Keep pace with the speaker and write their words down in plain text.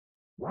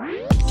Well,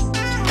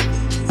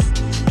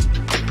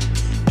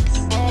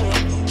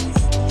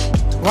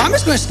 I'm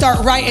just going to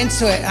start right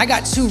into it. I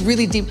got two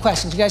really deep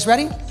questions. You guys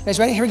ready?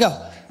 Here we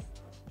go.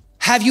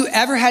 Have you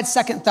ever had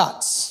second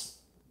thoughts?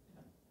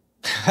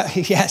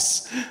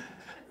 Yes.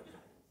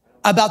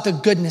 About the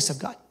goodness of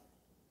God?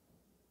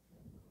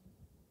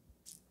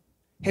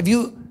 Have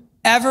you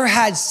ever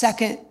had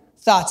second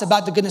thoughts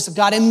about the goodness of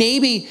God? And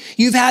maybe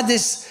you've had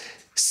this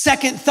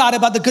second thought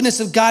about the goodness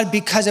of God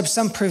because of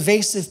some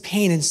pervasive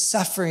pain and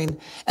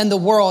suffering, and the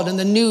world and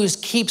the news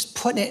keeps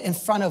putting it in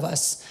front of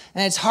us.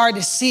 And it's hard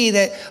to see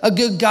that a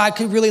good God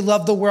could really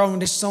love the world when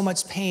there's so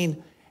much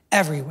pain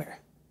everywhere.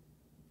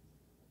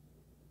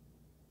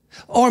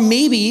 Or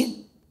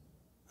maybe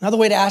another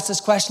way to ask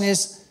this question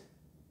is,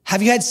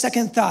 have you had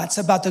second thoughts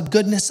about the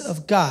goodness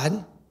of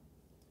God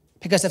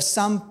because of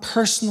some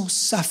personal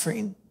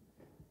suffering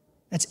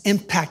that's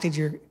impacted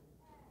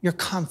your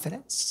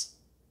confidence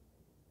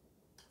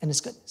in his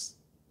goodness?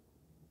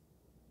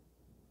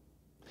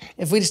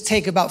 If we just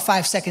take about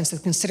 5 seconds to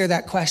consider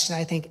that question,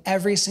 I think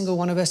every single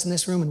one of us in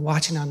this room and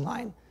watching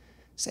online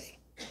say,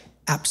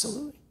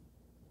 absolutely.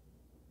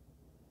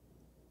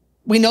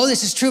 We know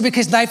this is true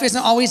because life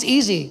isn't always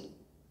easy.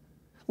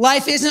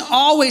 Life isn't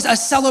always a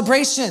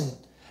celebration.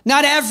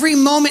 Not every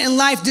moment in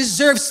life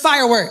deserves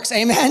fireworks,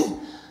 amen?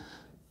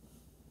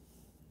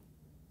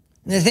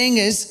 And the thing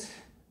is,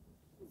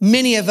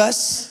 many of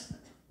us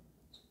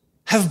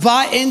have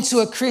bought into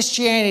a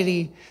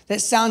Christianity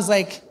that sounds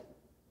like,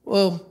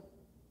 well,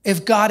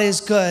 if God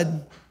is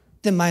good,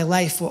 then my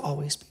life will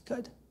always be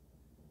good.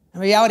 The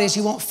reality is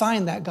you won't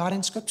find that God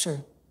in Scripture.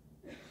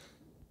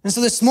 And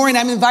so this morning,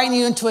 I'm inviting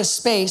you into a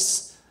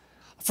space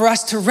for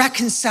us to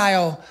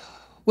reconcile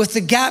with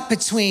the gap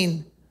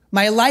between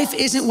my life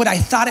isn't what I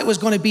thought it was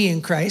going to be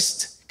in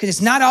Christ, because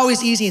it's not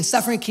always easy and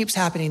suffering keeps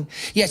happening.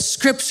 Yet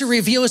Scripture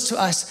reveals to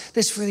us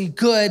this really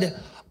good,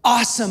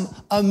 awesome,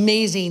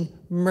 amazing,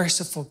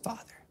 merciful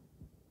Father.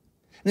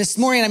 And this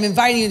morning, I'm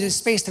inviting you into a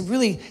space to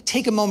really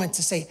take a moment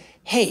to say,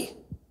 hey,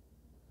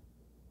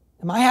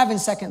 am I having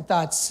second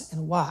thoughts,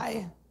 and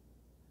why?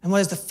 And what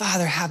does the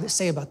Father have to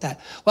say about that?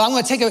 Well, I'm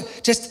going to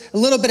take just a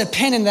little bit of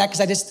pen in that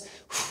because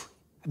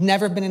I've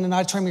never been in an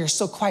auditorium where you're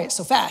so quiet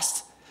so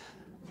fast.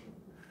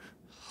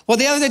 Well,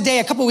 the other day,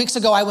 a couple of weeks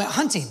ago, I went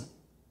hunting.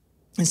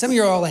 And some of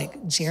you are all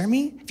like,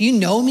 Jeremy, if you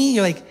know me,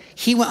 you're like,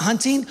 he went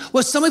hunting?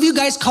 Well, some of you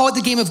guys call it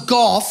the game of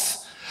golf.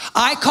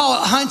 I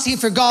call it hunting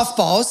for golf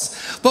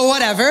balls, but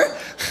whatever.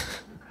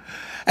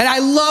 And I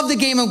love the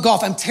game of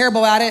golf. I'm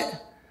terrible at it.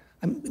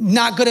 I'm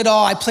not good at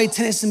all. I played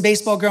tennis and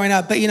baseball growing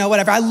up, but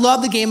whatever. I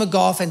love the game of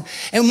golf. And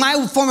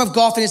my form of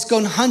golfing is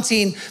going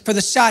hunting for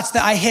the shots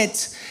that I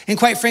hit. And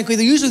quite frankly,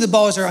 usually the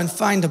balls are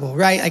unfindable,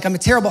 right? Like I'm a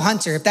terrible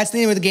hunter. If that's the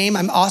name of the game,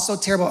 I'm also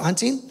terrible at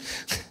hunting.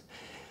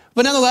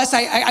 But nonetheless,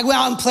 I go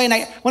out and play.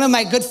 And one of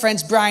my good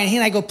friends, Brian, he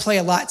and I go play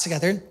a lot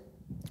together.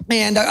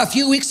 And a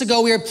few weeks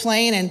ago, we were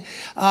playing.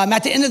 And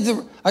at the end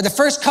of the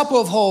first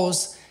couple of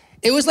holes,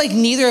 it was like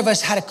neither of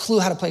us had a clue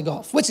how to play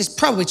golf, which is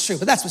probably true,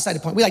 but that's beside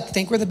the point. We like to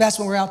think we're the best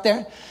when we're out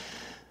there.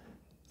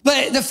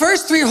 But the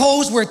first 3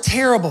 holes were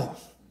terrible.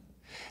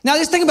 Now,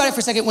 just think about it for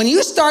a second. When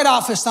you start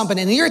off with something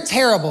and you're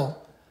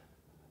terrible,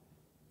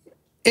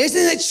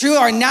 isn't it true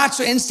our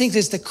natural instinct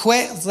is to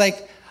quit? It's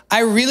like,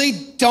 I really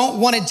don't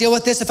want to deal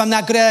with this if I'm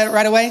not good at it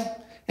right away.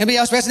 Anybody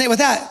else resonate with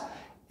that?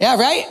 Yeah,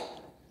 right?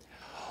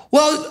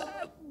 Well,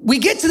 we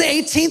get to the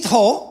 18th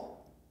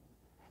hole,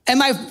 and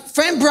my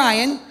friend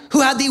Brian, who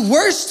had the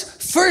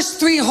worst first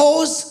 3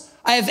 holes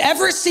I have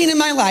ever seen in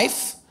my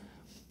life,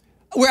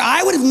 where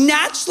I would have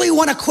naturally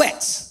want to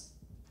quit.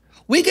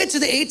 We get to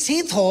the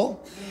 18th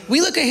hole,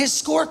 we look at his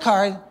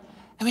scorecard,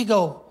 and we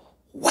go,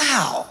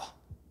 wow,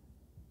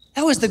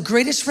 that was the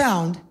greatest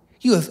round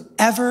you have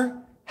ever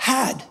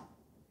had.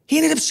 He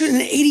ended up shooting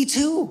an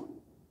 82.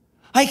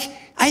 Like,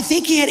 I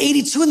think he had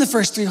 82 in the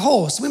first 3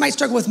 holes. We might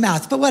struggle with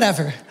math, but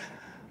whatever.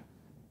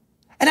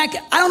 And I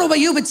don't know about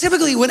you, but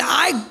typically when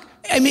I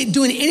am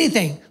doing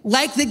anything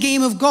like the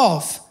game of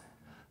golf,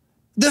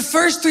 the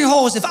first 3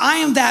 holes, if I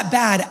am that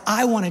bad,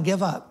 I want to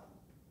give up.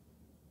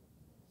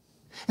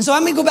 And so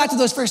I'm going to go back to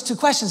those first 2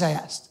 questions I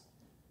asked.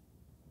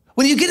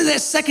 When you get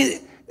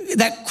to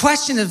that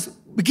question of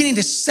beginning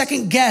to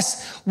second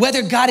guess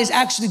whether God is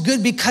actually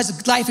good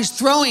because life is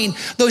throwing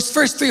those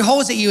first 3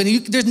 holes at you,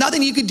 and there's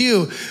nothing you could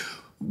do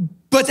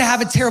but to have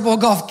a terrible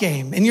golf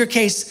game. In your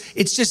case,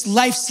 it's just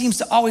life seems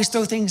to always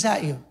throw things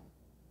at you.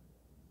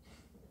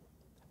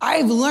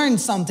 I've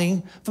learned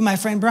something from my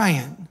friend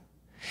Brian.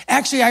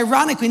 Actually,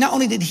 ironically, not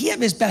only did he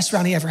have his best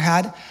round he ever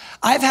had,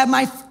 I've had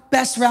my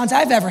best rounds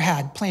I've ever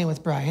had playing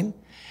with Brian.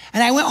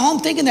 And I went home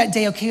thinking that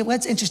day, okay, well,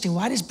 that's interesting.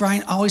 Why does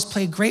Brian always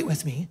play great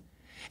with me?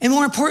 And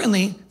more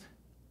importantly,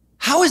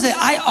 how is it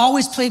I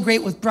always play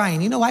great with Brian?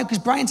 You know why? Because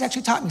Brian's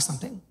actually taught me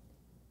something.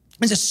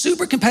 He's a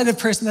super competitive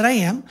person that I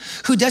am,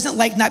 who doesn't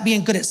like not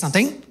being good at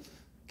something.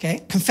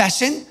 Okay,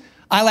 confession.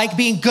 I like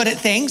being good at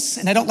things,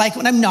 and I don't like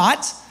when I'm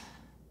not.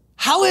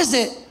 How is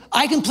it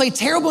I can play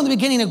terrible in the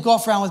beginning of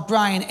golf round with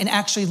Brian and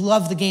actually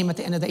love the game at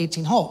the end of the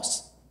 18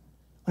 holes?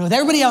 When with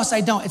everybody else,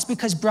 I don't. It's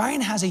because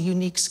Brian has a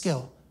unique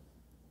skill.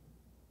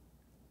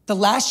 the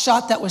last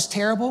shot that was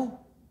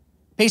terrible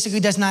basically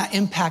does not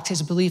impact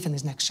his belief in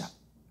his next shot.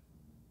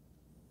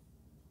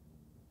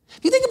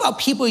 If you think about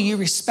people you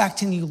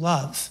respect and you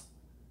love,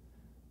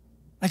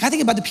 like I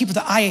think about the people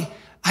that I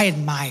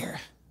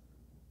admire,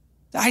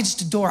 that I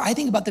just adore. I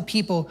think about the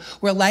people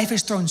where life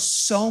has thrown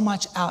so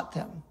much at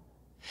them.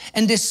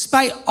 And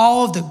despite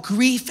all of the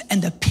grief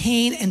and the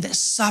pain and the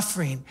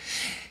suffering,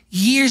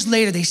 years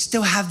later, they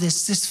still have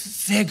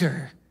this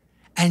vigor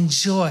and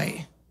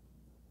joy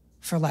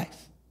for life.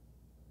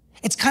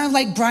 It's kind of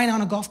like Brian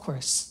on a golf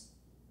course.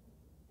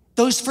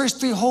 Those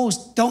first 3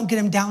 holes don't get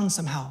him down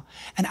somehow.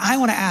 And I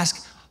want to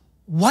ask,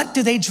 what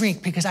do they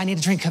drink? Because I need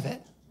a drink of it.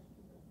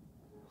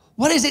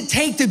 What does it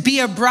take to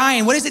be a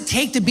Brian? What does it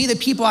take to be the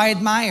people I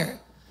admire?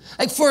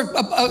 Like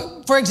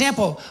for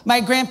example, my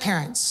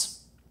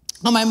grandparents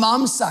on my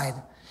mom's side.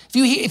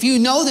 If you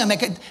know them,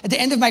 like at the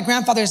end of my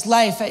grandfather's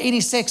life at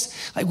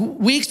 86, like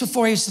weeks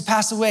before he was to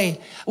pass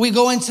away, we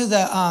go into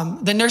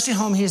the nursing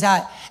home he's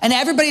at, and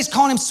everybody's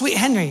calling him Sweet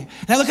Henry.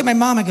 And I look at my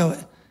mom, I go,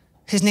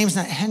 his name's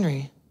not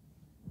Henry.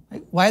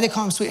 Like, why are they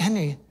calling him Sweet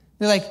Henry?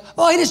 They're like,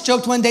 oh, I just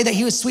joked one day that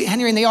he was Sweet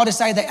Henry, and they all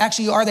decided that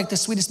actually you are like the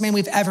sweetest man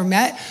we've ever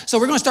met, so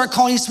we're gonna start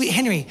calling you Sweet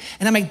Henry.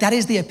 And I'm like, that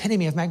is the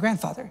epitome of my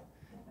grandfather.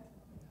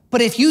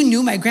 But if you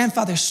knew my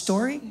grandfather's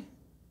story,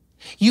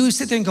 you would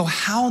sit there and go,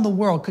 how in the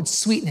world could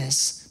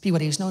sweetness be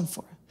what he was known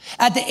for?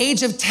 At the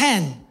age of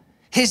 10,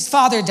 his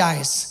father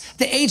dies. At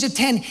the age of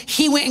 10,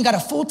 he went and got a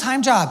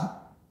full-time job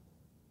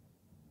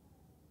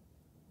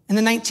in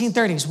the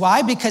 1930s.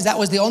 Why? Because that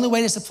was the only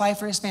way to supply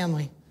for his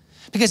family.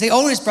 Because the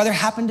oldest brother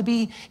happened to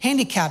be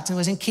handicapped and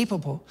was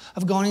incapable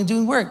of going and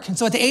doing work. And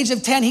so at the age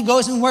of 10, he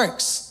goes and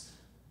works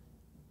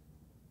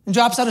and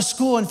drops out of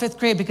school in 5th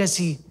grade because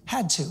he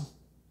had to.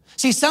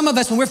 See, some of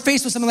us, when we're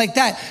faced with something like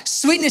that,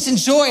 sweetness and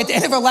joy at the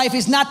end of our life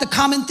is not the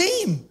common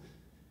theme.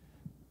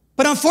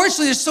 But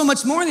unfortunately, there's so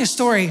much more in this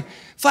story.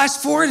 Flash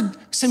forward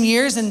some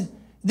years, and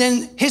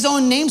then his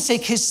own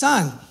namesake, his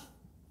son,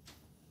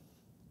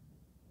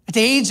 at the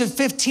age of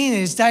 15,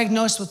 is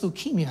diagnosed with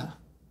leukemia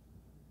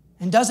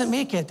and doesn't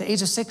make it. At the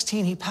age of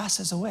 16, he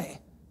passes away.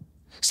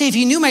 See, if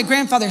you knew my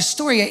grandfather's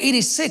story at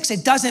 86,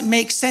 it doesn't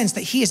make sense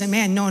that he is a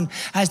man known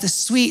as the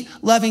sweet,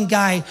 loving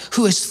guy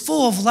who is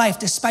full of life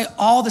despite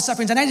all the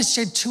sufferings. And I just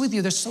shared 2 with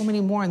you. There's so many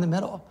more in the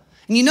middle.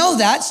 And you know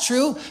that's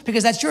true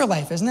because that's your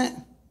life, isn't it?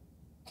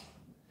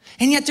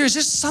 And yet there's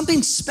just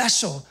something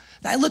special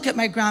that I look at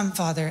my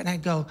grandfather and I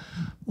go,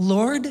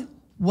 Lord,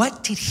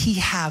 what did he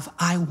have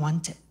I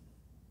wanted?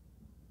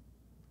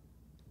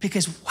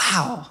 Because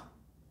wow,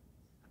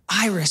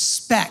 I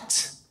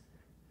respect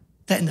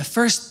that in the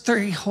first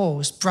 30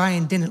 holes,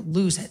 Brian didn't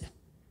lose it.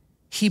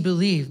 He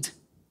believed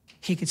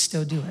he could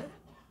still do it.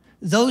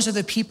 Those are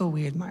the people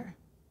we admire.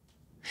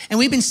 And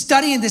we've been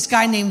studying this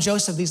guy named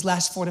Joseph these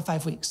last 4 to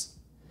 5 weeks.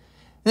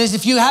 And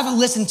if you haven't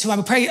listened to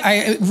him,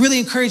 I really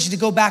encourage you to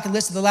go back and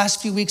listen to the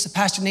last few weeks of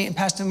Pastor Nate and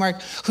Pastor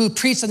Mark who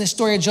preached on the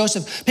story of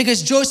Joseph,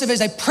 because Joseph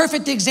is a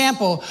perfect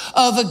example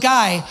of a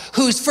guy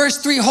whose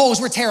first 3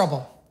 holes were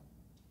terrible.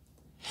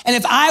 And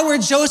if I were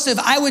Joseph,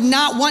 I would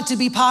not want to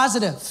be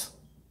positive.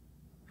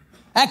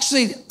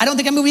 Actually, I don't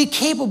think I'm going to be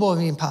capable of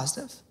being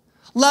positive,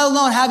 let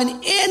alone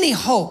having any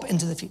hope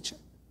into the future.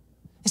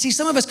 And see,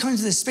 some of us come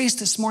into this space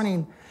this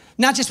morning,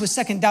 not just with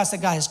second doubts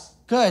that God is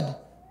good.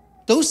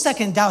 Those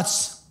second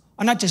doubts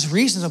are not just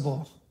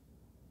reasonable,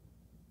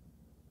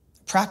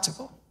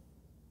 practical.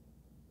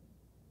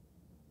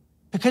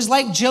 Because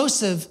like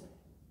Joseph,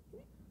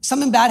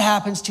 something bad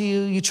happens to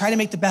you, you try to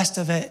make the best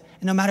of it,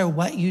 and no matter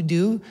what you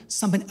do,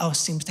 something else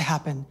seems to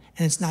happen,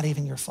 and it's not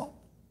even your fault.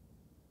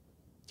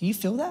 Do you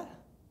feel that?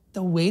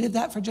 The weight of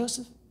that for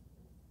Joseph?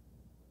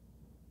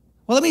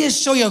 Well, let me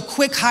just show you a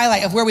quick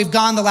highlight of where we've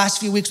gone the last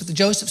few weeks with the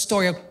Joseph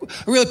story, a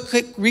real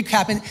quick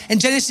recap. In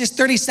Genesis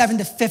 37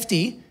 to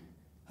 50,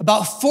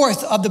 about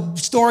 1/4 of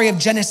the story of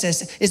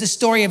Genesis is the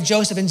story of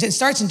Joseph. And it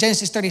starts in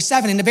Genesis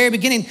 37. In the very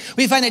beginning,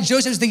 we find that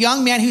Joseph is the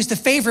young man who's the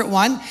favorite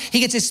one.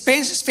 He gets his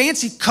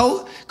fancy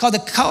coat called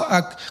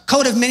the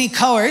coat of many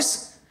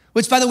colors,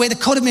 which, by the way, the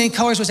coat of many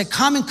colors was a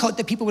common coat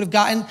that people would have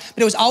gotten, but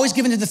it was always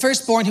given to the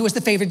firstborn who was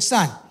the favored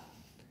son.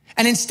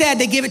 And instead,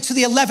 they gave it to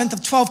the 11th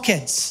of 12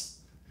 kids.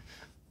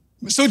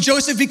 So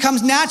Joseph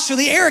becomes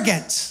naturally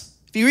arrogant.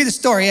 If you read the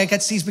story, I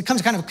guess he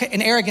becomes kind of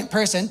an arrogant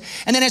person.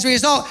 And then as a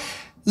result,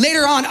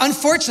 later on,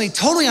 unfortunately,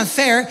 totally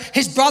unfair,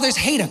 his brothers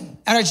hate him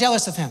and are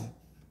jealous of him. And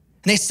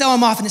they sell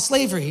him off into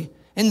slavery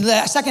in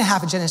the second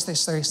half of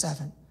Genesis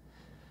 37.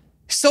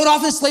 Sold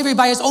off into slavery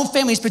by his own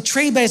family. He's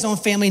betrayed by his own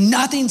family.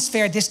 Nothing's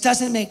fair. This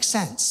doesn't make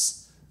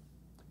sense.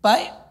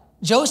 But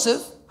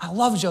Joseph, I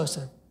love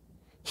Joseph.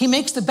 He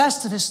makes the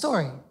best of his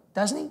story,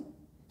 doesn't he?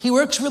 He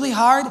works really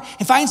hard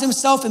and finds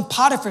himself in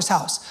Potiphar's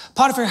house.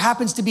 Potiphar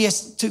happens to be,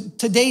 to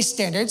today's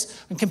standards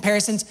and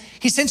comparisons,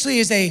 he essentially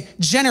is a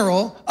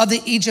general of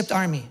the Egypt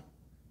army,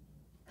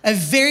 a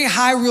very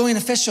high ruling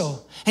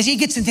official. As he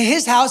gets into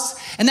his house,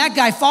 and that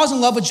guy falls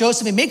in love with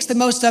Joseph, he makes the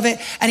most of it,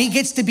 and he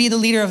gets to be the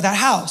leader of that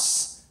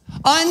house.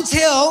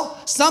 Until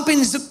something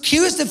is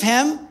accused of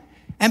him,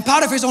 and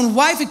Potiphar's own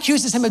wife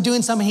accuses him of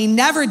doing something he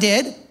never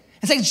did,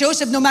 It's like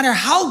Joseph, no matter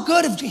how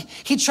good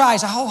he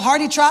tries, how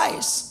hard he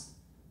tries,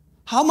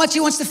 how much he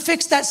wants to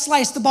fix that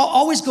slice, the ball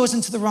always goes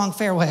into the wrong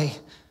fairway.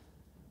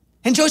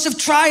 And Joseph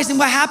tries, and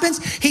what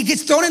happens? He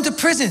gets thrown into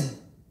prison.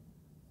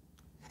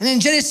 And then in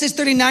Genesis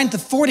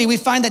 39-40, we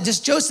find that this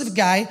Joseph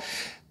guy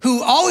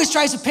who always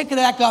tries to pick it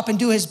back up and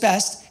do his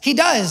best, he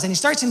does. And he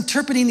starts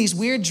interpreting these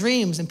weird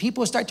dreams, and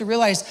people start to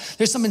realize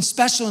there's something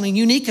special and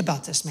unique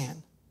about this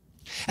man.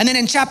 And then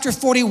in chapter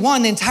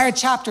 41, the entire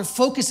chapter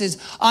focuses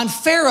on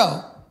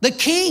Pharaoh, the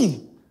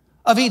king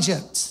of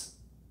Egypt.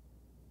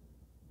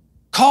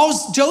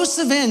 Calls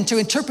Joseph in to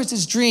interpret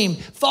his dream,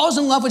 falls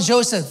in love with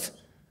Joseph.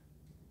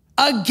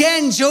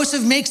 Again,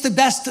 Joseph makes the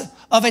best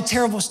of a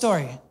terrible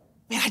story.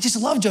 Man, I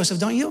just love Joseph,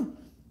 don't you?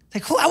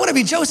 Like, I want to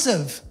be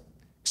Joseph.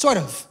 Sort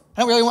of.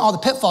 I don't really want all the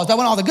pitfalls, but I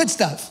want all the good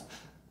stuff.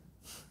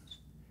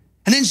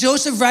 And then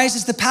Joseph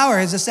rises to power.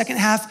 As the second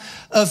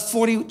half of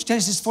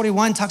Genesis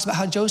 41 talks about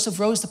how Joseph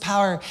rose to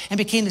power and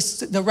became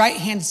the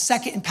right-hand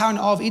second in power in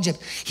all of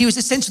Egypt. He was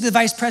essentially the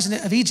vice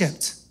president of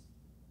Egypt.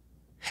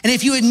 And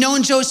if you had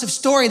known Joseph's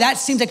story, that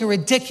seems like a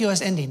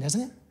ridiculous ending,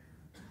 doesn't it?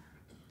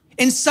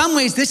 In some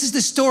ways, this is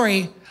the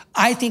story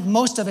I think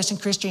most of us in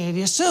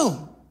Christianity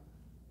assume.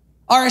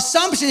 Our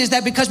assumption is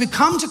that because we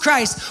come to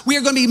Christ, we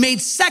are going to be made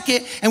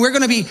second and we're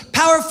going to be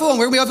powerful and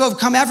we're going to be able to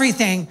overcome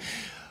everything.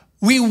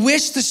 We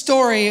wish the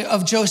story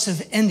of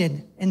Joseph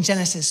ended in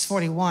Genesis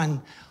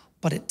 41,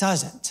 but it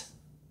doesn't.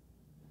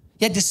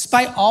 Yet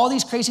despite all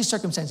these crazy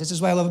circumstances, this is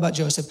what I love about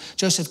Joseph,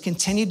 Joseph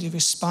continued to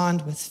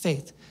respond with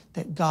faith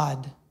that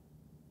God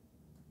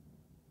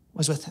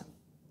was with him.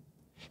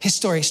 His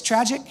story is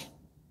tragic.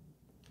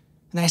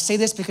 And I say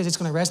this because it's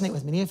going to resonate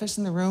with many of us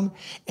in the room,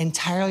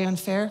 entirely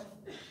unfair.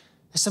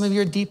 Some of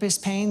your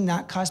deepest pain,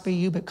 not caused by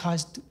you, but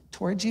caused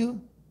towards you.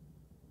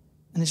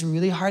 And it's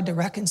really hard to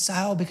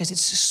reconcile because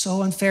it's just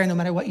so unfair. No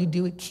matter what you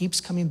do, it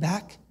keeps coming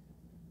back.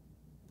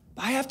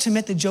 But I have to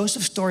admit that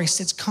Joseph's story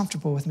sits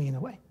comfortable with me in a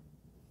way.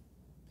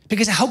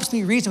 Because it helps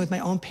me reason with my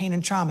own pain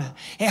and trauma.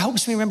 It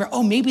helps me remember,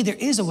 maybe there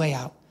is a way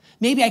out.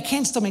 Maybe I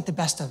can still make the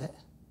best of it.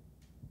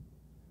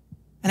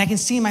 And I can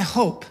see my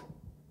hope,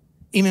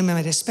 even in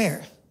my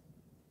despair.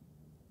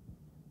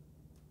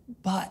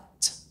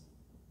 But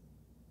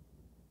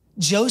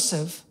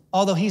Joseph,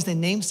 although he's the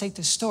namesake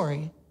to the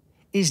story,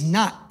 is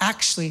not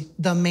actually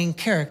the main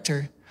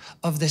character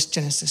of this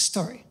Genesis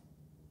story.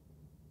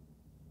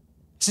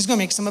 This is going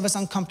to make some of us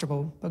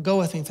uncomfortable, but go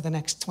with me for the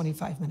next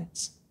 25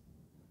 minutes.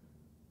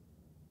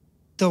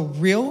 The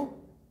real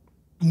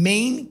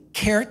main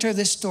character of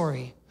this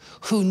story,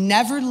 who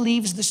never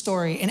leaves the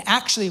story, and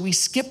actually we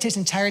skipped his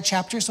entire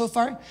chapter so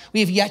far.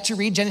 We have yet to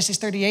read Genesis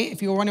 38.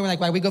 If you were wondering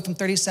why we go from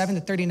 37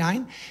 to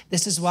 39,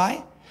 this is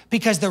why.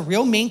 Because the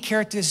real main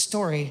character of the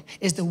story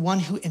is the one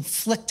who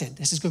inflicted.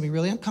 This is going to be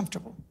really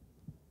uncomfortable.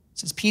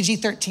 This is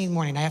PG-13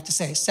 warning, I have to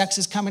say. Sex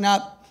is coming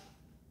up.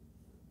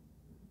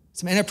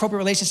 Some inappropriate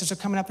relationships are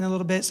coming up in a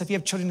little bit. So if you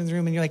have children in the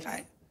room and you're like,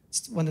 I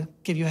just want to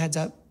give you a heads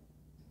up.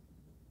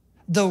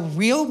 The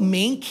real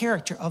main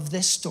character of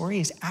this story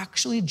is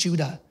actually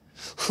Judah,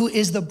 who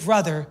is the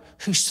brother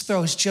who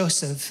throws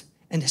Joseph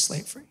into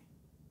slavery.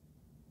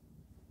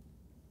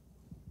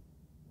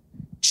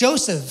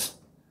 Joseph,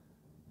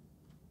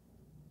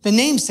 the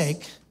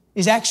namesake,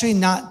 is actually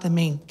not the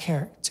main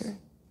character.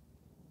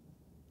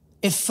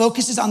 It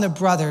focuses on the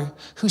brother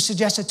who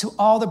suggested to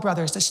all the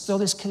brothers to throw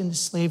this kid into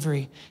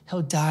slavery.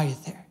 He'll die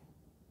there.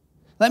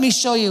 Let me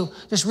show you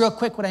just real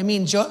quick what I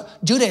mean. Judah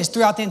is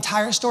throughout the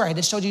entire story. I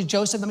just showed you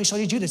Joseph. Let me show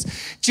you Judas.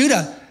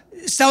 Judah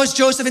sells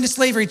Joseph into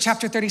slavery,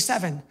 chapter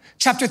 37.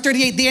 Chapter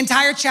 38, the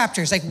entire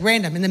chapter is like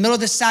random. In the middle of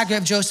this saga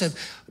of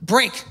Joseph,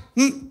 break.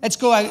 Let's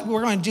go.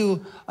 We're going to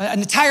do an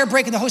entire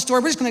break in the whole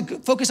story. We're just going to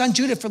focus on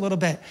Judah for a little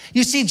bit.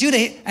 You see Judah,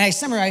 and I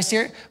summarize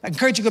here. I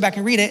encourage you to go back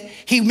and read it.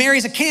 He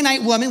marries a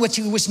Canaanite woman, which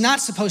he was not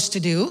supposed to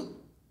do.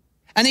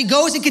 And he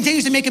goes and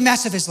continues to make a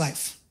mess of his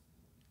life.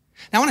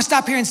 Now I want to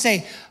stop here and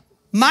say,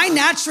 my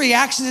natural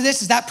reaction to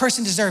this is that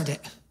person deserved it.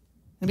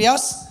 Anybody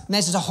else? And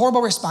this is a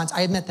horrible response,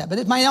 I admit that. But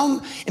in my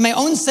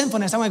own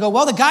sinfulness, I want to go,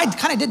 well, the guy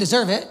kind of did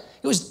deserve it.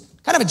 He was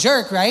kind of a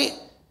jerk, right?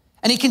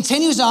 And he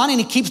continues on and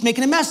he keeps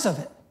making a mess of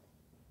it.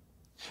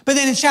 But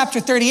then in chapter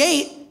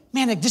 38,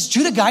 man, this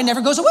Judah guy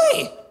never goes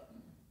away.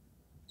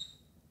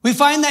 We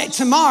find that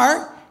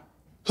Tamar,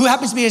 who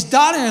happens to be his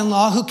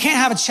daughter-in-law, who can't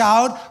have a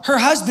child, her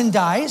husband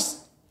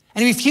dies,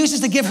 and he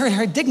refuses to give her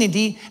her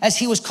dignity as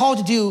he was called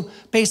to do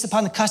based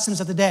upon the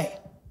customs of the day.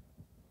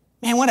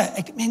 Man, what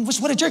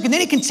a jerk. And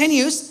then he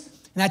continues,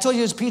 and I told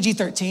you it was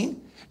PG-13.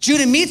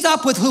 Judah meets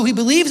up with who he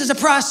believes is a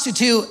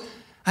prostitute,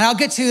 and I'll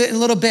get to it in a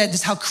little bit,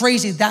 just how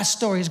crazy that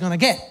story is going to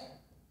get.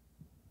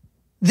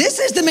 This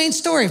is the main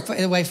story, by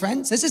the way,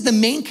 friends. This is the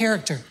main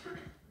character.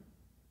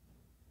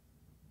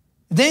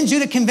 Then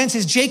Judah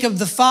convinces Jacob,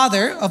 the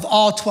father of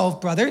all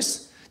 12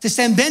 brothers, to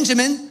send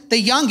Benjamin, the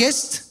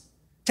youngest,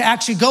 to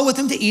actually go with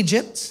him to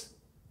Egypt.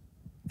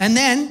 And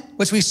then,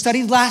 which we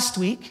studied last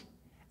week,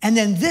 and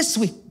then this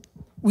week,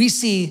 we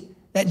see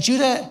that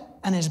Judah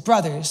and his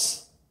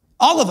brothers,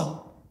 all of them,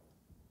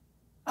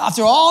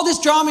 after all this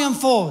drama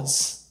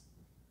unfolds,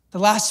 the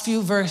last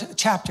few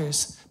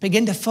chapters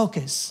begin to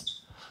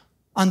focus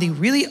on the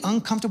really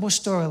uncomfortable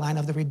storyline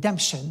of the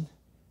redemption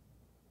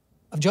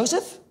of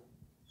Joseph?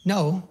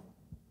 No,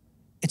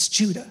 it's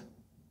Judah.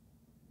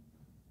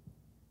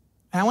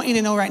 And I want you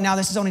to know right now,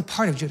 this is only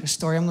part of Judah's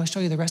story. I'm going to show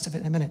you the rest of it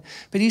in a minute.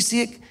 But do you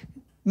see it?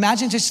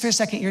 Imagine just for a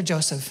second, you're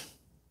Joseph.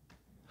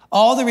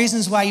 All the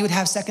reasons why you would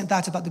have second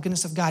thoughts about the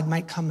goodness of God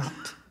might come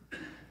out.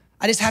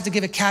 I just have to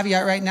give a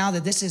caveat right now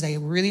that this is a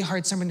really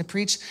hard sermon to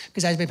preach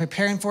because I've been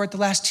preparing for it the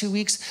last 2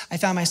 weeks. I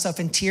found myself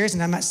in tears,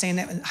 and I'm not saying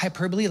that with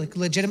hyperbole, like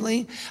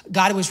legitimately.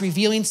 God was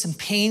revealing some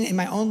pain in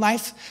my own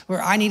life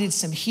where I needed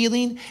some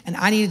healing, and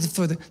I needed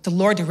for the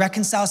Lord to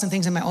reconcile some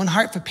things in my own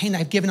heart for pain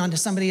that I've given onto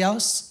somebody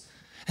else.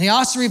 And he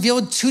also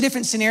revealed 2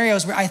 different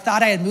scenarios where I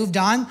thought I had moved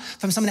on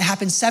from something that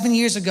happened 7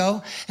 years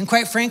ago. And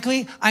quite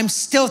frankly, I'm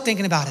still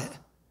thinking about it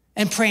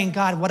and praying,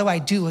 God, what do I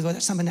do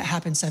with something that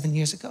happened 7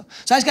 years ago?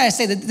 So I just gotta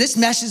say that this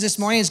message this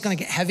morning is gonna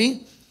get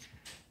heavy.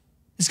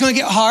 It's gonna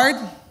get hard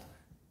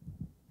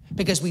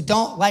because we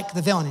don't like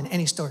the villain in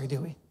any story,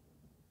 do we?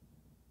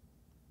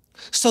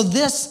 So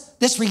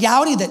this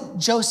reality that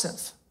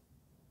Joseph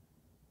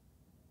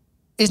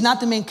is not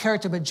the main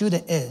character, but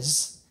Judah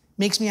is,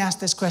 makes me ask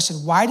this question: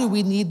 why do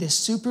we need this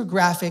super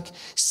graphic,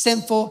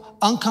 sinful,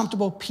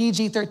 uncomfortable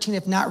PG-13,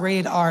 if not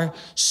rated R,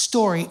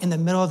 story in the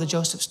middle of the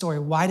Joseph story?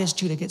 Why does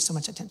Judah get so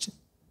much attention?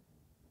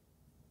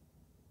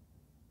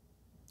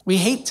 We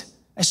hate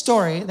a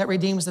story that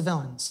redeems the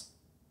villains.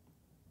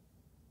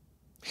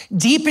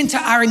 Deep into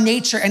our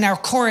nature and our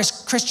core as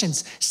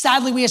Christians,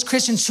 sadly, we as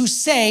Christians who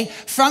say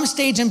from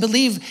stage and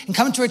believe and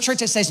come to a church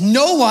that says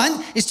no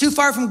one is too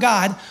far from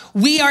God,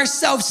 we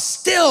ourselves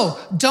still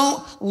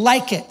don't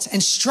like it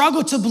and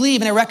struggle to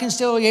believe in a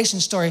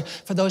reconciliation story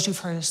for those who've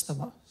hurt us the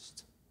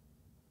most.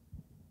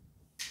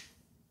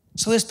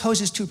 So this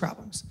poses 2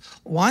 problems.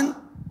 1,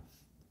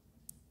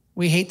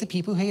 we hate the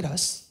people who hate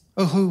us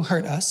or who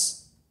hurt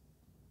us.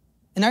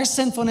 In our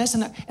sinfulness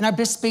and our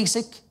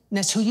basicness,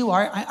 who you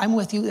are, I'm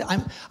with you.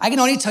 I can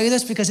only tell you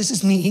this because this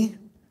is me.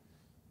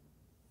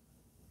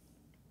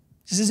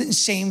 This isn't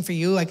shame for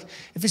you. Like,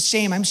 if it's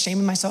shame, I'm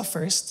shaming myself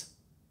first.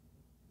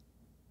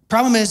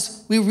 Problem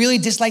is, we really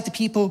dislike the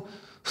people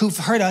who've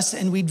hurt us,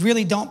 and we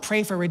really don't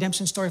pray for a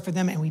redemption story for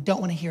them, and we don't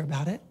want to hear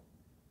about it.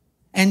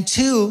 And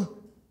 2,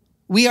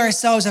 we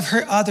ourselves have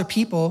hurt other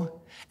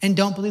people and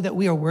don't believe that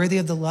we are worthy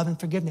of the love and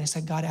forgiveness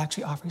that God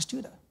actually offers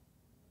Judah.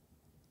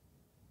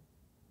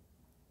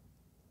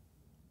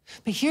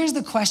 But here's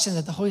the question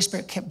that the Holy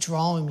Spirit kept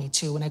drawing me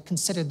to when I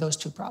considered those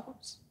 2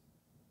 problems.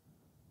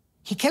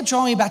 He kept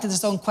drawing me back to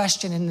this own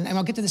question, and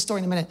I'll get to the story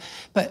in a minute.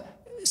 But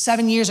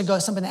 7 years ago,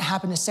 something that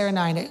happened to Sarah and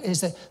I, and it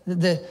is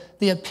the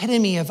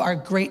epitome of our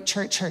great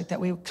church hurt that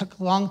we took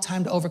a long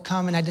time to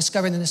overcome. And I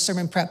discovered in the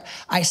sermon prep,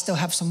 I still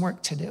have some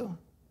work to do.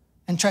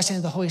 And trusting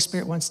that the Holy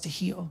Spirit wants to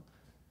heal.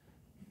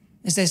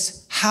 Is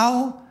this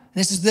how...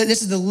 This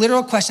is the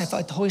literal question I felt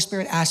like the Holy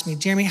Spirit asked me.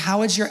 Jeremy, how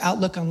would your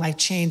outlook on life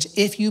change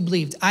if you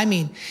believed, I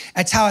mean,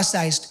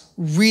 italicized,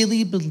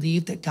 really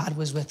believed that God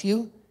was with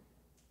you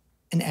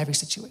in every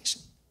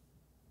situation?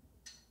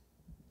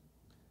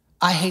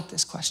 I hate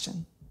this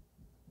question.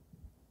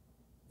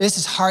 This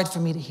is hard for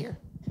me to hear.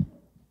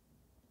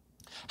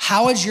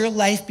 How would your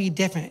life be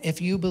different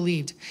if you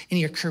believed in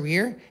your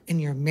career, in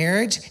your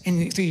marriage,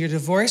 through your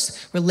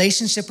divorce,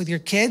 relationship with your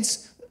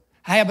kids?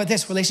 How about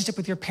this, relationship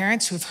with your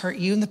parents who have hurt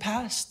you in the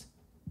past?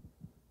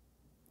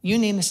 You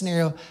name the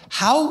scenario.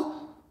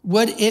 How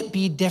would it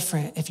be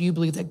different if you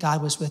believed that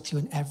God was with you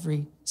in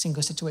every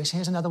single situation?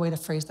 Here's another way to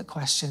phrase the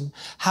question.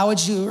 How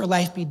would your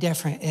life be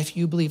different if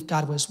you believed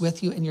God was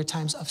with you in your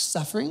times of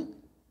suffering,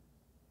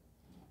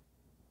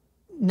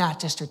 not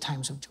just your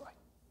times of joy?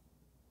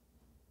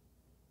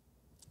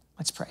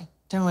 Let's pray.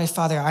 Dear Heavenly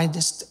Father, I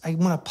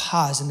want to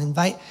pause and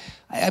invite,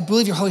 I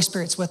believe your Holy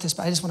Spirit's with us,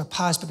 but I just want to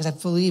pause because I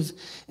believe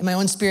in my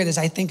own spirit as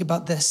I think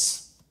about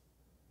this.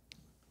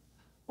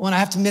 Well, I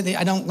have to admit that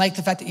I don't like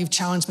the fact that you've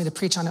challenged me to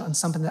preach on it on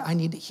something that I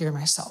need to hear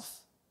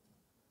myself.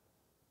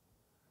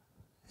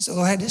 So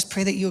Lord, I just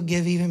pray that you'll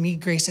give even me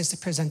grace as the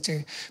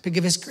presenter, but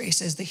give us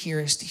grace as the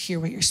hearers to hear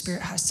what your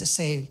Spirit has to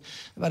say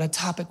about a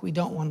topic we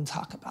don't want to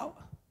talk about.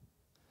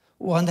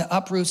 One that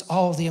uproots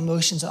all of the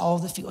emotions, all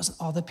of the feels, and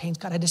all the pains.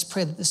 God, I just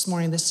pray that this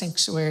morning, this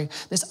sanctuary,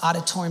 this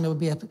auditorium, it would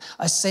be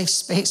a safe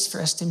space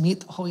for us to meet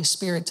the Holy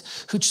Spirit,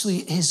 who truly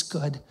is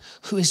good,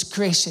 who is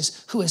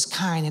gracious, who is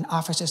kind, and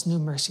offers us new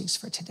mercies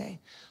for today.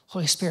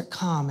 Holy Spirit,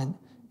 come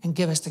and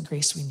give us the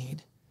grace we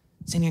need.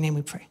 It's in your name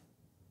we pray.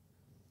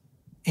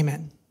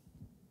 Amen.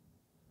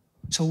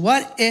 So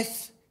what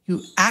if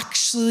you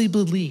actually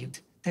believed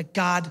that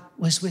God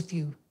was with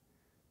you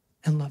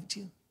and loved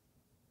you?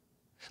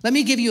 Let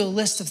me give you a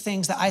list of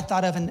things that I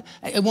thought of, and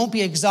it won't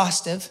be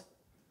exhaustive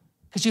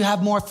because you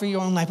have more for your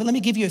own life, but let me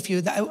give you a few.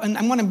 And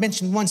I'm going to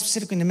mention one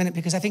specifically in a minute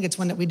because I think it's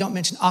one that we don't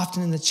mention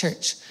often in the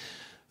church.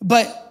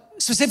 But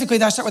specifically,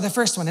 I'll start with the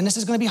first one, and this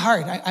is going to be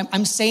hard.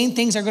 I'm saying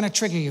things that are going to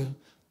trigger you.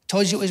 I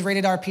told you it was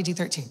rated R,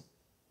 PG-13.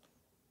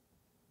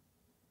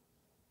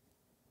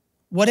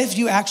 What if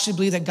you actually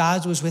believe that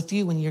God was with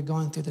you when you're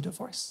going through the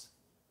divorce?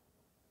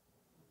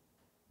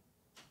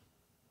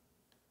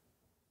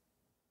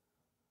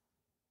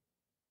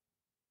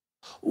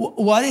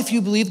 What if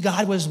you believed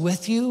God was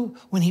with you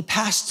when you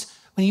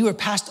were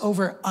passed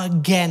over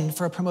again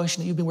for a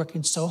promotion that you've been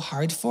working so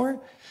hard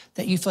for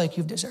that you feel like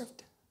you've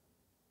deserved?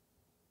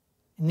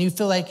 And you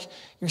feel like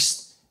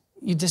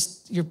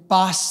your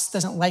boss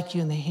doesn't like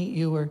you and they hate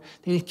you, or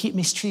they keep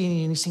mistreating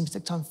you and it seems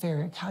it's unfair.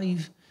 Like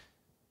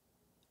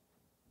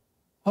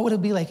what would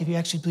it be like if you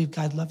actually believed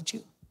God loved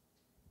you?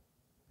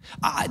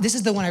 This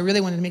is the one I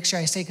really wanted to make sure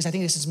I say because I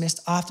think this is missed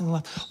often in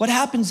life. What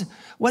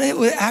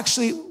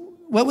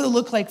would it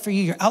look like for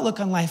you, your outlook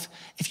on life,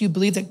 if you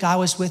believe that God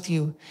was with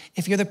you,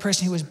 if you're the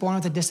person who was born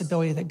with a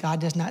disability that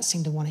God does not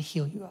seem to want to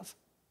heal you of?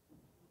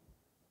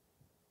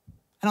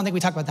 I don't think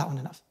we talk about that one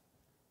enough.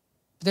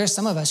 But there's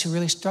some of us who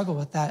really struggle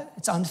with that.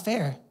 It's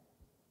unfair.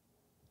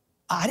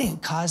 I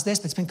didn't cause this,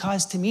 but it's been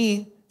caused to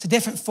me. It's a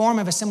different form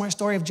of a similar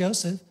story of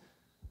Joseph.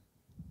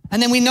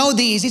 And then we know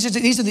these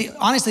are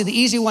honestly the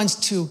easy ones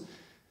to,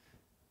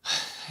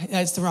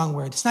 that's the wrong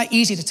word. It's not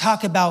easy to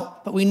talk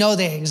about, but we know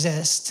they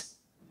exist.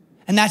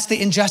 And that's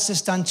the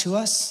injustice done to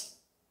us.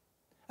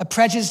 A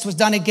prejudice was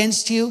done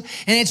against you.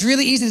 And it's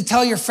really easy to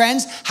tell your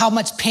friends how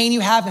much pain you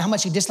have and how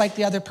much you dislike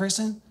the other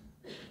person.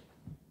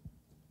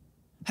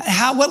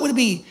 What would it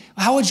be?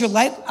 How would your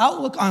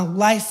outlook on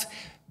life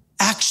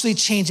actually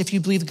change if you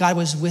believed God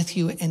was with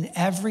you in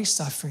every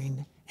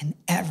suffering and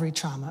every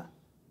trauma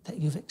that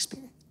you've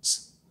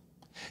experienced?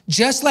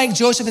 Just like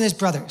Joseph and his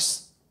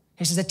brothers,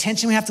 here's the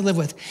tension we have to live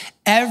with.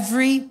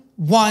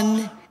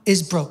 Everyone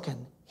is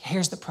broken.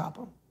 Here's the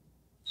problem.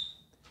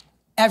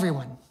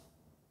 Everyone.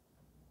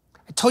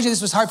 I told you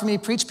this was hard for me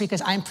to preach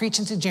because I'm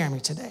preaching to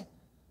Jeremy today.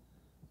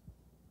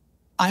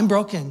 I'm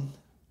broken.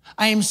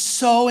 I am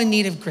so in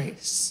need of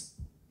grace.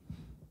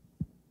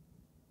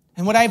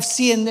 And what I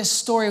see in this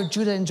story of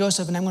Judah and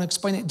Joseph, and I'm going to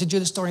explain it to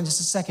Judah's story in just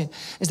a second,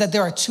 is that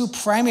there are two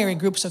primary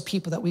groups of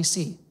people that we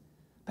see.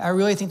 But I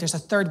really think there's a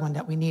third one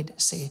that we need to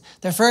see.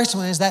 The first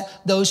one is that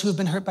those who have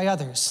been hurt by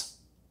others.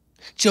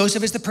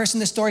 Joseph is the person in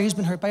the story who's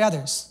been hurt by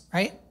others,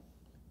 right?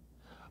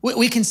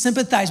 We can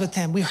sympathize with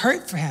him. We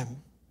hurt for him.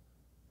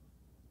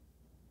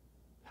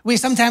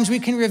 Sometimes we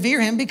can revere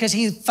him because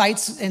he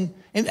fights and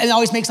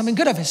always makes something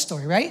good of his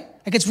story, right?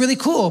 Like it's really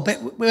cool,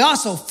 but we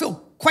also feel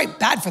quite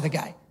bad for the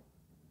guy.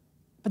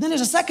 But then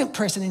there's a second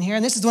person in here,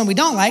 and this is the one we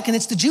don't like, and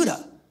it's the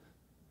Judah.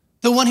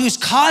 The one who's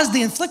caused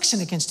the infliction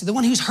against you, the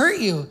one who's hurt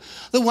you,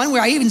 the one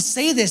where I even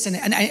say this, and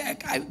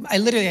I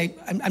literally,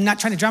 I'm not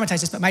trying to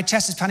dramatize this, but my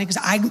chest is pounding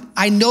because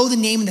I know the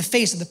name and the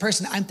face of the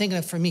person I'm thinking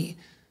of for me.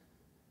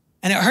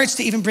 And it hurts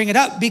to even bring it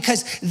up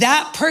because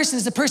that person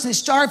is the person that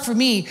starved for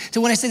me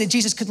to when I say that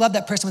Jesus could love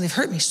that person when they've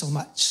hurt me so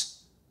much.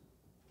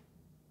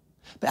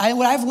 But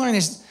what I've learned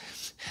is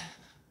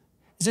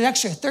there's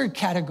actually a third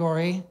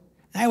category,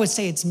 and I would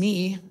say it's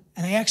me,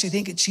 and I actually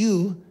think it's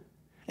you.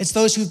 It's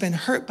those who've been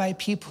hurt by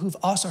people who've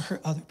also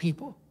hurt other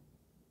people.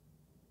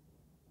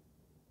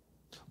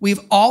 We've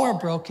all are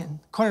broken.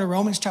 According to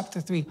Romans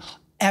chapter 3,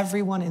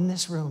 everyone in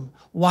this room,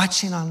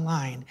 watching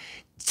online,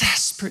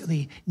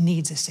 desperately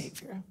needs a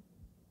Savior.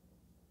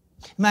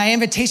 My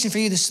invitation for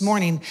you this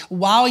morning,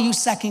 while you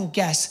second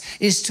guess,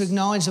 is to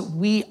acknowledge that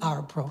we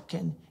are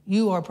broken.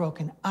 You are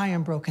broken, I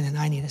am broken, and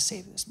I need a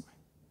Savior this morning.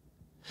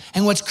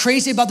 And what's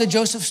crazy about the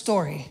Joseph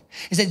story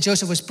is that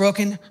Joseph was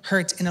broken,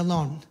 hurt, and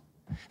alone.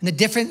 And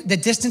the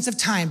distance of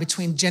time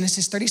between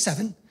Genesis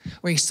 37,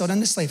 where he's sold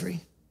into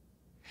slavery,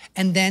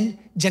 and then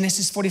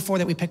Genesis 44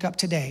 that we pick up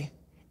today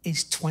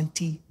is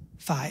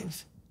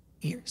 25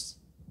 years.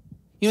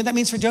 You know what that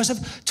means for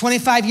Joseph?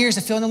 25 years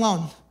of feeling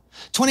alone.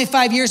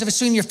 25 years of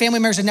assuming your family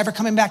members are never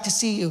coming back to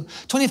see you.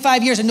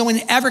 25 years of no one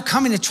ever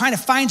coming to trying to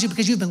find you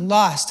because you've been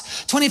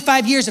lost.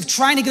 25 years of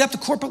trying to get up the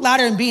corporate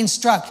ladder and being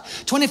struck.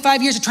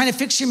 25 years of trying to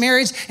fix your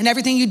marriage and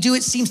everything you do,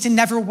 it seems to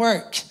never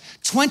work.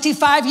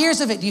 25 years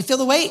of it. Do you feel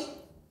the weight?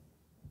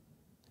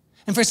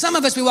 And for some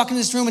of us, we walk into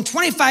this room and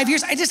 25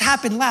 years, it just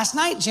happened last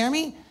night,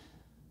 Jeremy.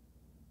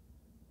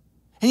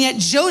 And yet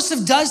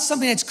Joseph does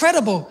something that's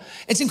credible.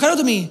 It's incredible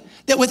to me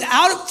that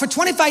for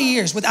 25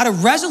 years, without a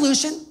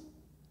resolution,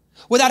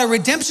 without a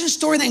redemption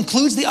story that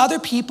includes the other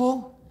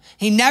people,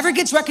 he never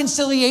gets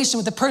reconciliation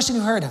with the person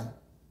who hurt him.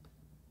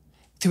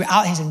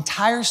 Throughout his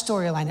entire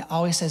storyline, it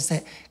always says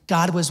that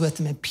God was with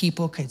him and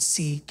people could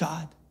see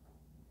God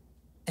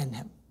in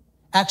him.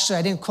 Actually,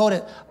 I didn't quote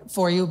it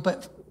for you,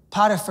 but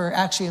Potiphar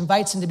actually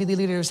invites him to be the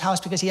leader of his house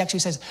because he actually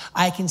says,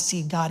 I can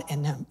see God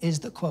in him, is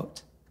the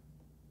quote.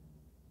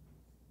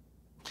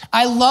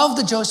 I love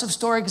the Joseph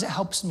story because it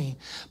helps me,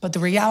 but the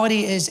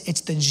reality is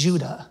it's the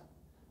Judah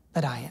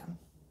that I am.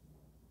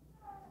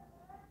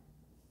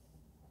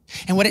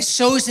 And what it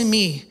shows in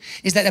me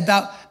is that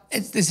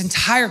this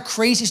entire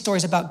crazy story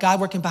is about God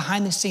working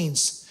behind the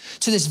scenes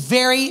to this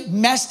very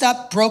messed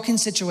up, broken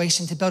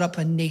situation to build up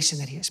a nation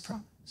that he has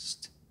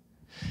promised.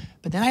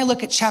 But then I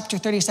look at chapter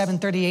 37,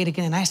 38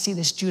 again, and I see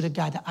this Judah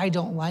God that I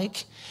don't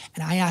like.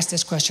 And I ask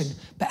this question,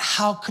 but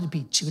how could it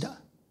be Judah?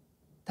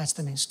 That's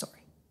the main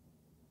story.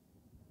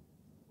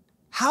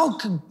 How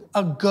could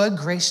a good,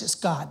 gracious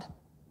God,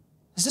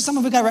 this is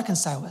something we got to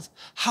reconcile with.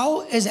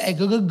 How is a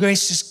good,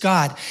 gracious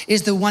God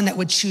is the one that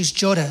would choose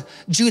Judah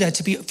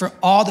to be for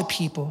all the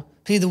people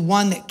be the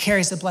one that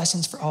carries the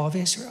blessings for all of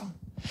Israel.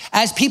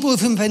 As people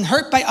who've been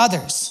hurt by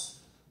others,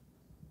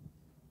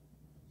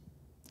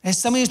 as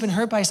somebody who's been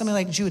hurt by somebody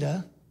like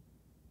Judah,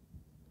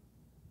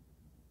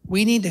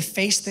 we need to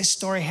face this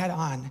story head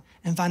on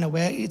and find a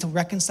way to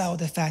reconcile with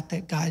the fact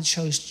that God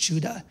chose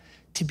Judah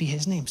to be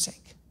his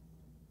namesake.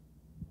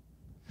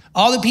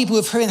 All the people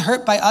who've been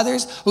hurt by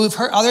others, who have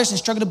hurt others and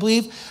struggle to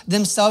believe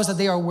themselves that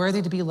they are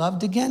worthy to be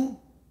loved again,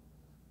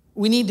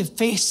 we need to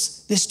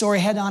face this story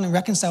head on and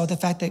reconcile with the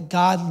fact that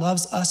God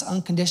loves us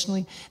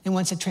unconditionally and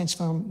wants to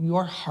transform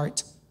your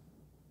heart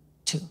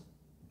too.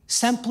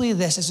 Simply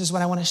this is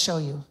what I want to show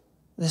you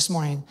this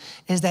morning,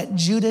 is that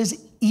Judah's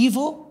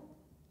evil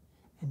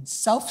and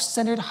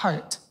self-centered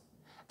heart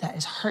that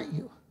has hurt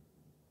you.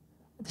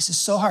 This is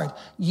so hard.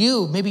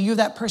 Maybe you're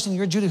that person,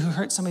 you're Judah who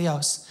hurt somebody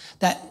else.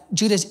 That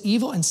Judah's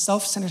evil and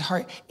self-centered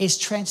heart is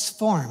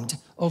transformed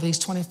over these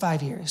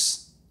 25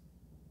 years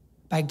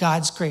by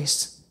God's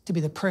grace to be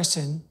the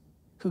person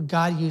who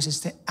God uses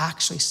to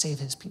actually save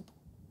his people.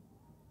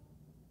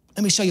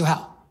 Let me show you how.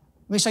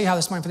 Let me show you how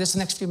this morning for the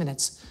next few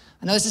minutes.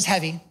 I know this is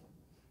heavy,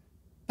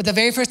 but the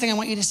very first thing I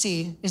want you to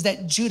see is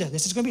that Judah,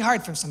 this is going to be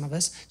hard for some of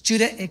us,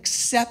 Judah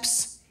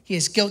accepts he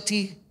is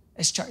guilty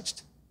as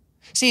charged.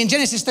 See, in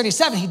Genesis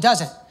 37, he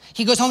doesn't.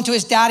 He goes home to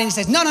his dad and he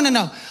says,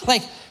 no.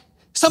 Like,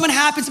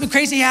 something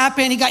crazy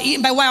happened. He got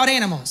eaten by wild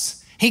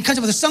animals. He comes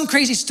up with some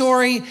crazy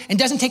story and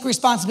doesn't take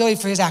responsibility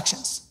for his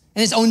actions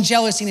and his own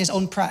jealousy and his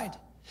own pride.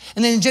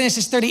 And then in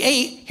Genesis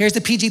 38, here's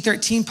the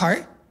PG-13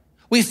 part.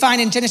 We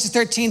find in Genesis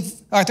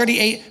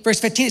 38, verse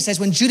 15, it says,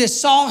 when Judah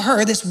saw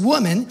her, this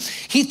woman,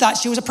 he thought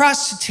she was a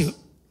prostitute,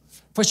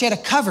 for she had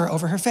a cover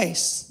over her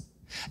face.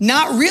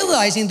 Not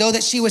realizing, though,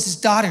 that she was his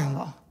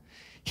daughter-in-law.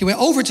 He went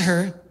over to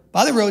her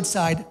by the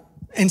roadside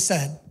and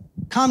said,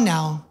 come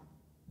now,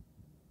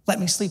 let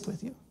me sleep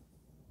with you.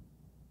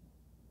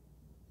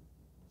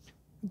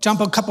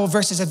 Jump a couple of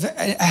verses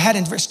ahead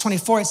in verse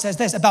 24, it says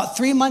this, about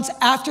 3 months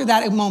after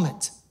that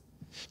moment,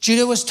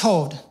 Judah was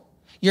told,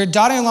 your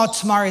daughter-in-law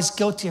Tamar is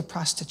guilty of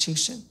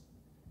prostitution.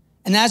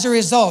 And as a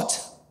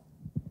result,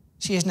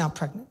 she is now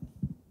pregnant.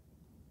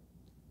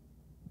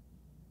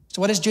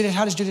 So how does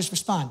Judah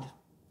respond?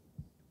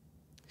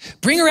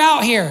 Bring her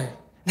out here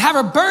and have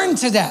her burned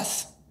to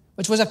death,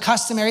 which was a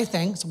customary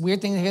thing. It's a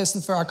weird thing to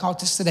listen for our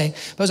cultists today,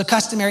 but it was a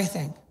customary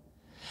thing.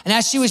 And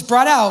as she was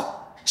brought out,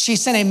 she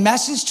sent a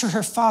message to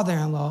her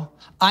father-in-law,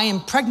 I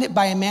am pregnant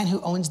by a man who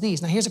owns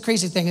these. Now here's a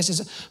crazy thing. This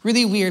is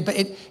really weird, but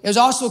it was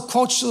also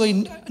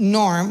culturally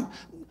norm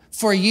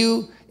for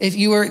you, if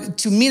you were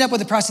to meet up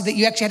with a prostitute, that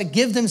you actually had to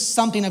give them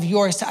something of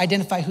yours to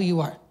identify who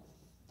you are.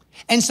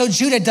 And so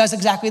Judah does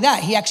exactly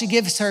that. He actually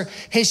gives her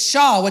his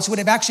shawl, which would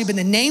have actually been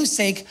the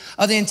namesake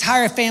of the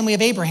entire family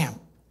of Abraham.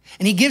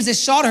 And he gives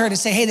this shawl to her to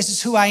say, hey, this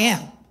is who I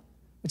am,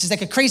 which is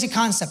like a crazy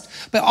concept.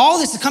 But all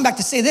this to come back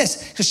to say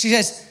this, because she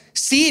says,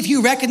 see if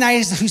you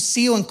recognize whose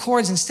seal and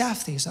cords and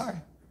staff these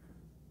are.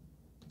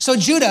 So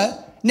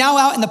Judah, now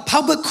out in the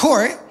public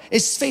court,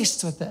 is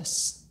faced with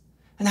this.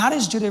 And how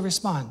does Judah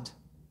respond?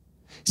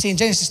 See, in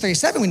Genesis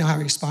 37, we know how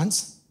he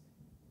responds.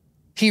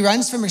 He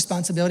runs from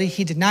responsibility,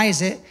 he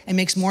denies it, and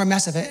makes more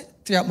mess of it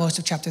throughout most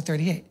of chapter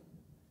 38.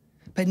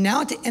 But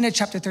now at the end of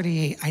chapter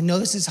 38, I know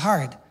this is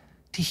hard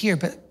to hear,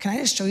 but can I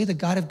just show you the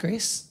God of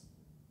grace?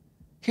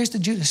 Here's the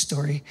Judah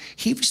story.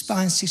 He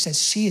responds, he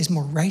says, she is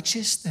more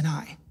righteous than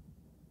I,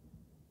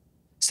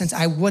 since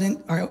I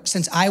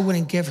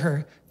wouldn't give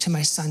her to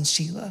my son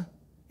Sheila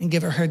and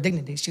give her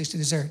dignity she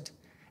deserved.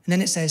 And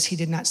then it says, he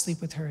did not sleep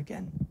with her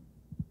again.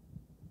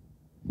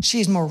 She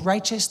is more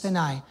righteous than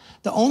I.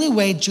 The only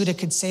way Judah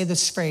could say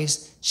this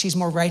phrase, she's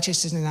more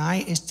righteous than I,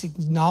 is to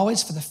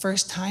acknowledge for the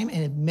first time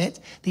and admit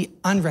the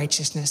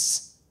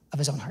unrighteousness of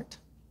his own heart.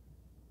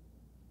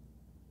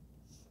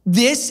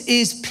 This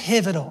is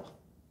pivotal.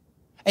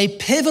 A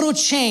pivotal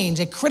change,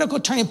 a critical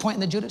turning point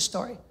in the Judah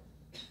story.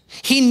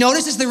 He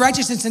notices the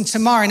righteousness in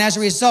Tamar, and as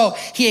a result,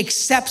 he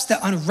accepts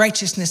the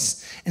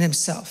unrighteousness in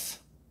himself.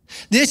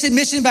 This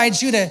admission by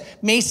Judah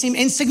may seem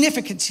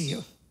insignificant to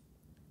you,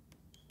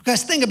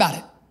 because think about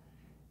it.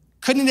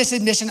 Couldn't this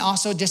admission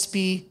also just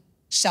be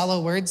shallow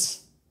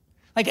words?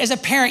 Like as a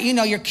parent, you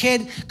know, your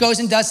kid goes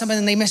and does something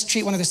and they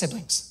mistreat one of their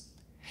siblings.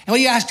 And what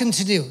do you ask them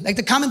to do? Like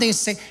the common thing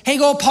is to say, hey,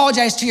 go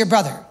apologize to your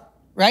brother,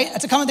 right?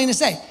 That's a common thing to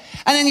say.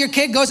 And then your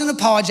kid goes and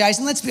apologizes,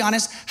 and let's be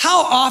honest,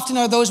 how often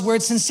are those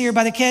words sincere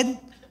by the kid?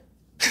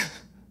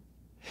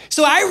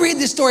 So I read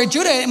this story,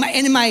 Judah, and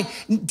in my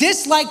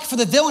dislike for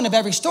the villain of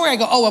every story, I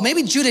go, oh, well,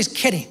 maybe Judah's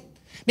kidding.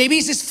 Maybe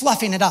he's just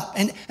fluffing it up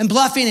and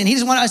bluffing, and he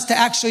doesn't want us to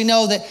actually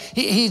know that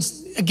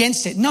he's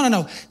against it.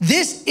 No.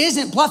 This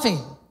isn't bluffing.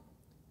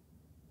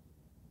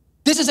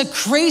 This is a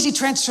crazy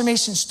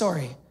transformation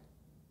story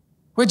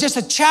where just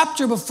a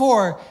chapter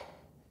before,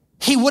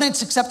 he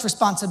wouldn't accept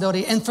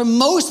responsibility. And for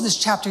most of this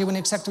chapter, he wouldn't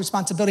accept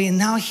responsibility. And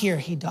now here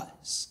he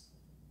does.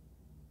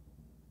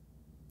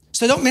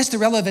 So don't miss the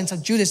relevance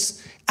of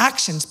Judah's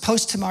actions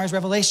post Tamar's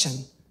revelation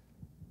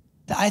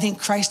that I think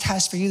Christ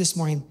has for you this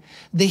morning.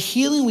 The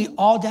healing we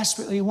all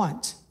desperately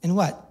want. And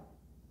what?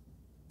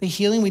 The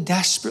healing we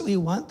desperately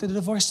want through the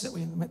divorce that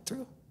we went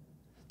through.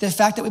 the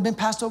fact that we've been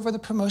passed over the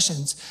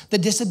promotions, the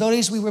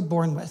disabilities we were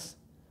born with,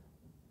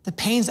 the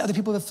pains that other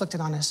people have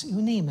inflicted on us,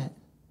 you name it.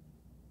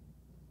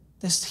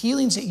 The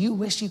healings that you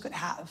wish you could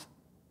have.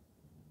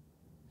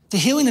 The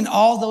healing in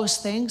all those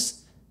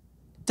things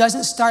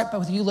doesn't start by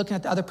with you looking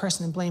at the other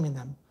person and blaming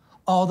them,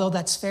 although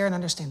that's fair and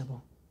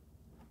understandable.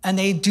 And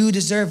they do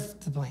deserve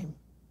the blame.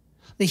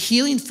 The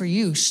healing for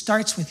you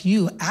starts with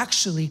you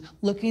actually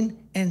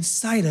looking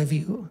inside of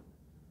you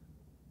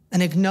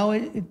and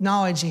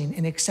acknowledging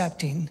and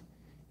accepting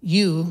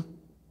you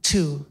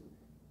too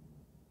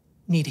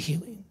need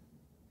healing.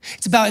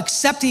 It's about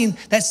accepting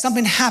that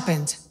something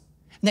happened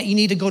and that you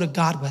need to go to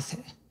God with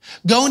it.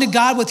 Going to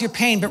God with your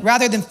pain, but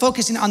rather than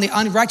focusing on the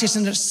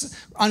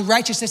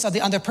unrighteousness of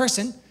the other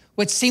person,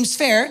 which seems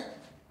fair,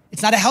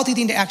 it's not a healthy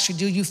thing to actually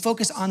do. You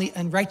focus on the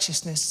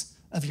unrighteousness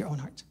of your own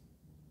heart.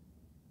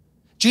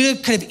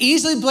 Judah could have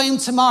easily blamed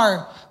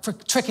Tamar for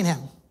tricking him.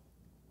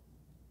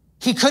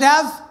 He could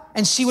have,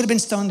 and she would have been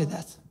stoned to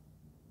death.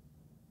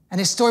 And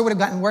his story would have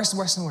gotten worse and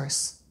worse and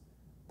worse.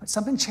 But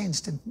something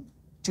changed in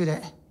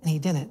Judah, and he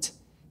didn't.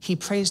 He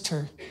praised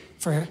her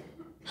for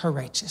her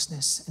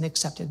righteousness and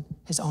accepted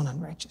his own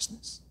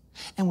unrighteousness.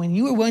 And when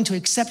you are willing to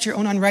accept your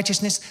own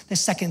unrighteousness, the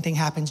second thing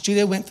happens.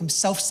 Judah went from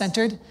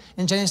self-centered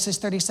in Genesis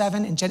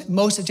 37 and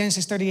most of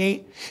Genesis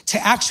 38 to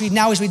actually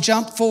now, as we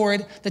jump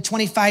forward the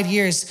 25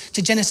 years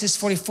to Genesis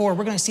 44,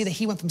 we're going to see that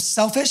he went from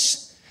selfish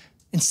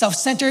and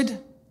self-centered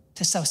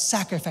to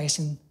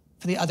self-sacrificing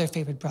for the other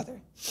favored brother.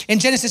 In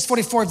Genesis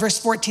 44, verse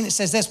 14, it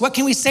says this, "What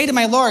can we say to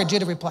my Lord?"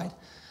 Judah replied.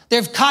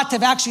 "They've caught to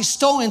have actually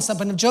stolen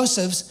something of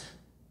Joseph's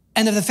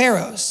and of the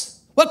Pharaoh's.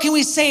 What can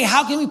we say?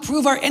 How can we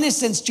prove our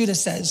innocence?" Judah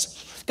says.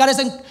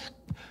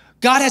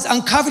 God has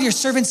uncovered your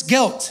servant's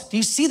guilt. Do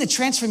you see the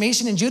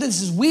transformation in Judah?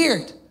 This is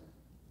weird.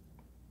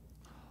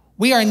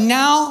 "We are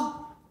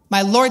now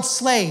my Lord's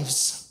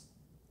slaves.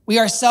 We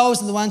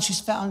ourselves are the ones who's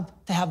found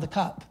to have the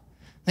cup."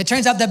 And it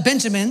turns out that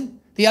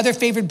Benjamin, the other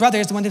favored brother,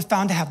 is the one who's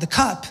found to have the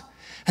cup.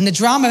 And the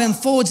drama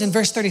unfolds in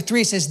verse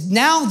 33. It says,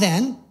 "Now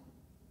then,"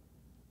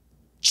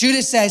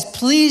 Judah says,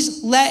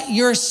 "Please let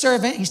your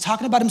servant," he's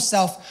talking about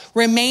himself,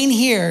 "remain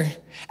here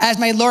as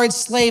my Lord's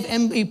slave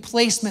in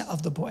replacement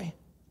of the boy."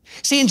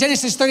 See, in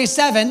Genesis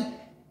 37,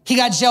 he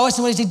got jealous,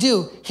 and what does he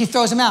do? He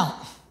throws him out.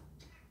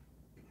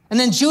 And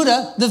then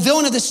Judah, the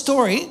villain of the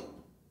story,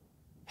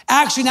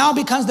 actually now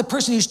becomes the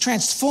person who's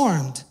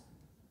transformed.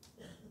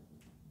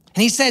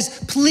 And he says,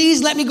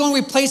 "Please let me go in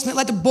replacement.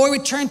 Let the boy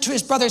return to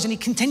his brothers." And he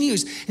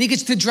continues, and he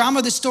gets to the drama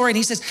of the story, and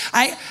he says,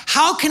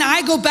 "How can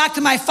I go back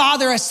to my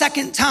father a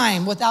second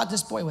time without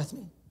this boy with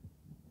me?"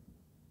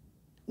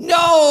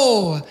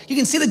 No, you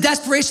can see the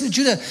desperation of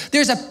Judah.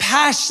 There's a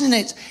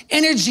passionate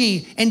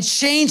energy and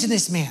change in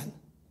this man.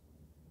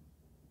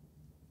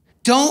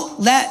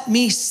 Don't let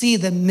me see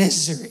the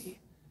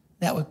misery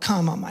that would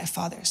come on my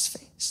father's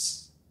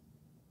face.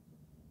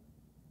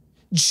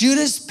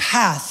 Judah's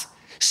path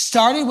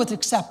started with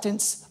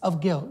acceptance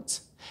of guilt.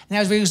 And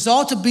as a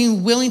result of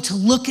being willing to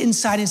look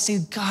inside and say,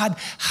 "God,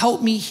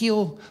 help me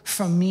heal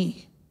from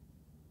me."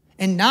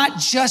 And not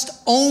just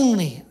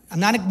only, I'm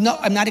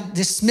not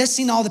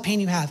dismissing all the pain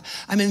you have.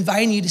 I'm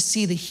inviting you to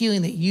see the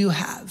healing that you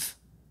have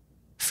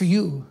for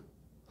you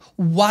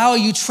while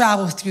you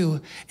travel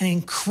through an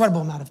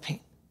incredible amount of pain.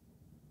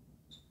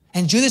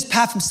 And Judah's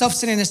path from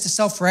self-centeredness to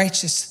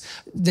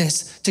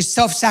self-righteousness, to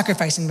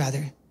self-sacrificing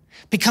rather,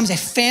 becomes a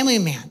family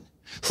man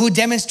who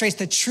demonstrates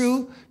the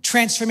true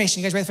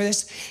transformation. You guys ready for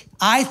this?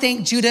 I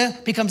think Judah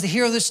becomes the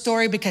hero of the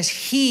story because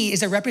he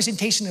is a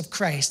representation of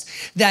Christ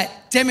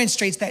that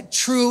demonstrates that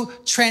true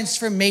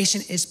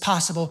transformation is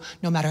possible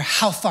no matter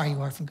how far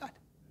you are from God.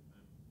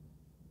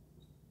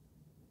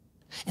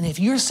 And if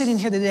you're sitting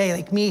here today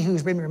like me,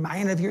 who's been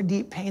reminded of your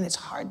deep pain, it's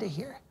hard to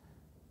hear.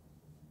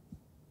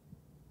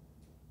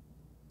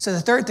 So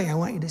the third thing I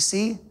want you to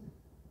see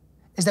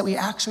is that we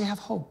actually have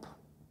hope.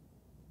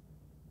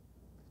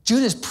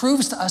 Judas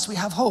proves to us we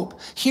have hope.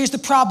 Here's the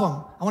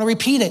problem. I want to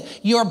repeat it.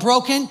 You're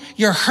broken,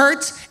 you're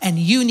hurt, and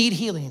you need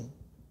healing.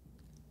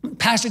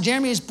 Pastor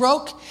Jeremy is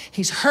broke,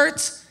 he's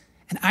hurt,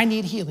 and I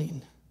need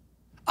healing.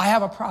 I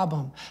have a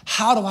problem.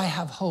 How do I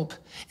have hope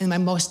in my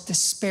most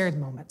despaired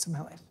moments of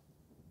my life?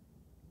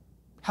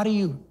 How do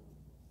you?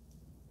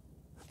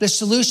 The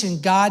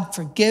solution, God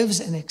forgives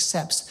and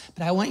accepts.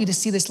 But I want you to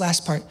see this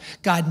last part.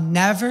 God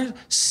never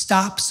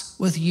stops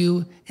with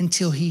you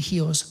until he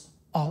heals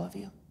all of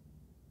you.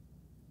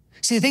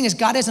 See, the thing is,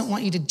 God doesn't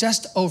want you to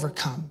just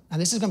overcome. Now,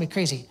 this is going to be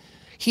crazy.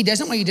 He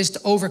doesn't want you just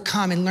to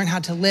overcome and learn how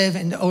to live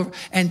and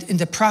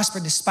to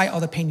prosper despite all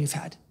the pain you've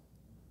had.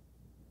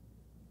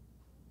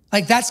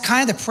 Like, that's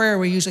kind of the prayer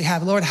we usually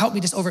have. Lord, help me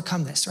just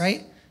overcome this,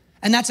 right?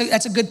 And that's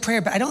a good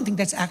prayer, but I don't think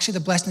that's actually the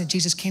blessing that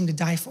Jesus came to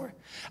die for.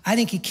 I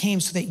think he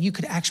came so that you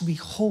could actually be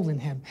whole in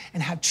him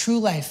and have true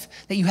life,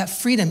 that you have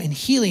freedom and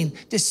healing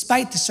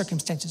despite the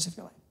circumstances of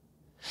your life.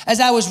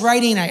 As I was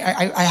writing,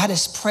 I had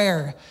this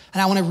prayer,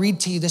 and I want to read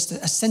to you a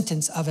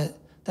sentence of it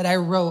that I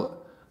wrote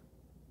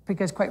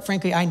because, quite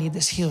frankly, I need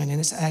this healing.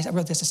 And I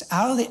wrote this: "It's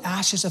out of the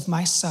ashes of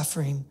my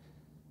suffering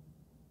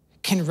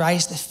can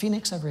rise the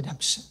phoenix of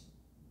redemption.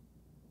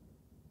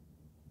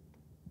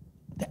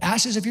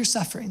 ashes of your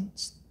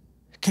sufferings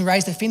can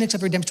rise the phoenix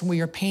of redemption, where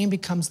your pain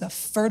becomes the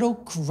fertile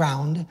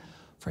ground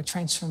for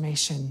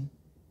transformation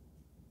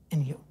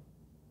in you.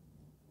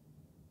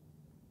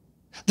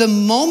 The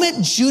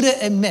moment Judah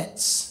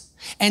admits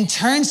and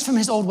turns from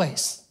his old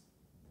ways,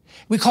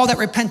 we call that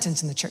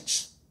repentance in the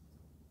church.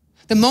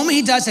 The moment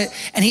he does it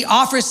and he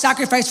offers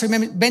sacrifice for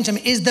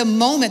Benjamin is the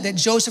moment that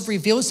Joseph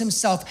reveals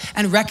himself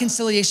and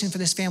reconciliation for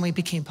this family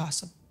became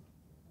possible.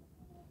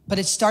 But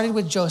it started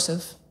with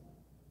Joseph,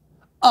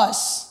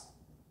 us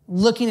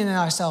looking in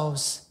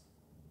ourselves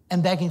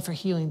and begging for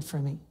healing for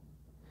me.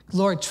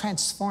 Lord,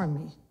 transform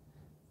me.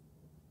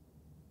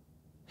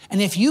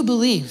 And if you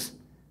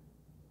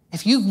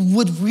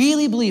would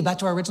really believe, back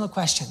to our original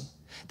question,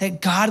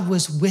 that God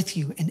was with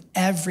you in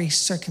every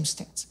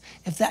circumstance,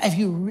 if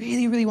you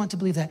really, really want to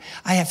believe that,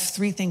 I have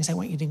 3 things I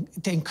want you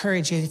to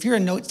encourage you. If you're a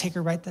note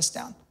taker, write this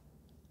down.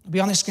 It'll be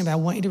on the screen, but I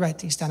want you to write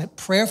these down and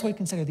prayerfully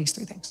consider these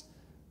 3 things.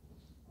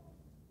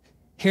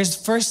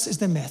 First is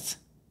the myth.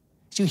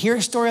 So you hear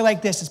a story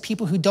like this, it's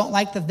people who don't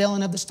like the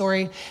villain of the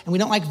story, and we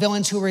don't like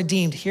villains who are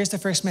redeemed. Here's the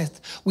first myth.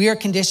 We are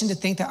conditioned to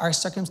think that our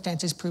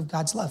circumstances prove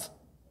God's love.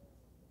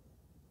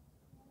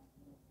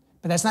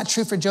 But that's not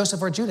true for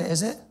Joseph or Judah,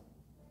 is it?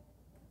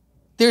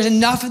 There's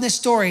enough in this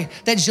story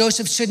that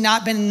Joseph should not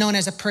have been known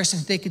as a person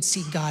they could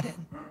see God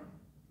in.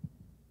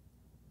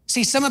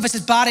 See, some of us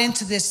have bought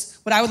into this,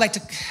 what I would like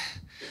to,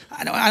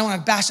 I don't want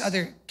to bash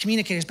other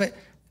communicators, but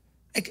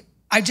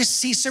I just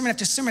see sermon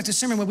after sermon after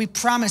sermon where we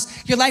promise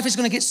your life is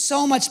going to get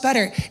so much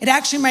better. It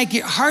actually might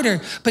get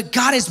harder, but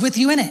God is with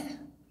you in it.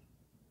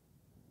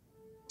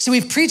 So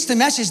we've preached the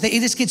message that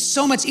it just gets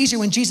so much easier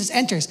when Jesus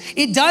enters.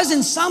 It does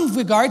in some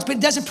regards, but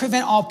it doesn't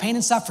prevent all pain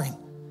and suffering.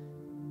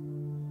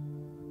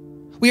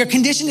 We are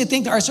conditioned to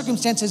think that our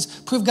circumstances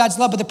prove God's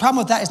love, but the problem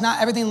with that is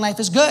not everything in life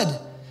is good.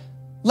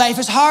 Life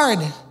is hard.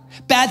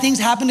 Bad things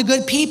happen to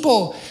good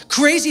people.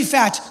 Crazy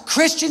fact,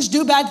 Christians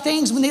do bad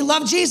things when they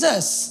love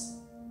Jesus.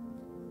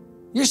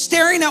 You're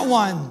staring at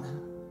one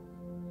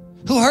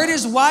who hurt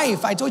his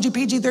wife. I told you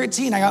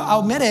PG-13, I'll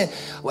admit it.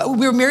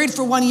 We were married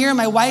for 1 year.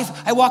 My wife,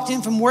 I walked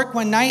in from work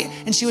one night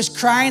and she was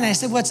crying and I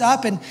said, what's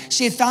up? And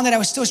she had found that I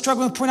was still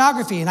struggling with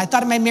pornography and I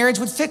thought my marriage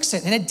would fix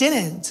it and it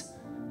didn't.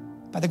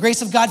 By the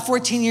grace of God,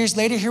 14 years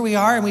later, here we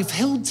are and we've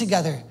healed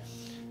together.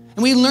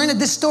 And we learned that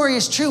this story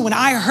is true. When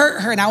I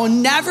hurt her, and I will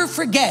never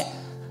forget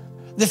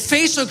the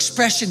facial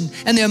expression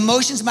and the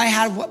emotions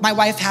my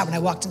wife had when I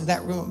walked into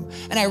that room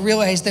and I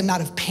realized the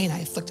amount of pain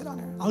I inflicted on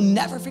her. I'll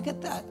never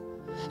forget that.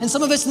 And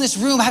some of us in this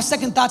room have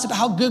second thoughts about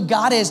how good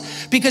God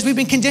is because we've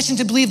been conditioned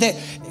to believe that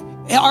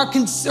our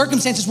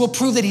circumstances will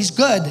prove that he's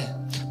good.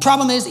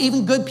 Problem is,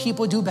 even good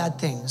people do bad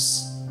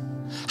things.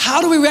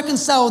 How do we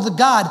reconcile the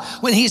God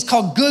when he's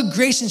called good,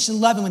 gracious,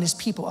 and loving when his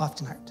people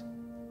often aren't?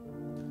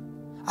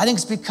 I think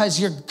it's because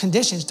your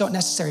conditions don't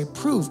necessarily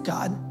prove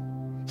God.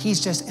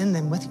 He's just in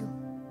them with you.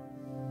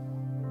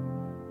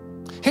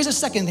 Here's the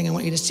second thing I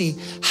want you to see.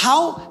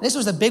 This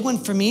was a big one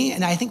for me,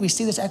 and I think we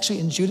see this actually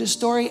in Judah's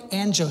story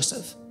and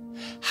Joseph.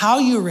 How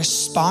you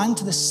respond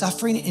to the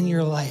suffering in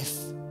your life,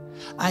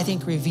 I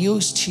think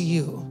reveals to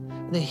you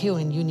the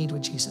healing you need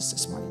with Jesus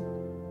this morning.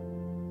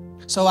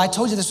 So I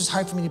told you this was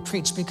hard for me to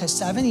preach because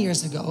 7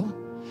 years ago,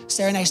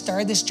 Sarah and I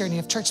started this journey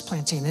of church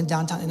planting in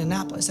downtown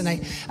Indianapolis. And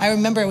I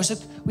remember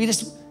we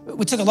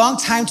took a long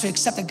time to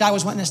accept that God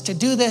was wanting us to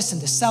do this and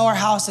to sell our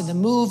house and to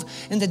move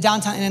into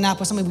downtown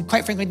Indianapolis, something we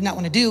quite frankly did not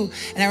want to do.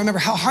 And I remember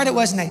how hard it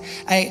was. And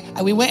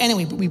we went in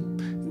and we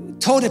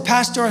told the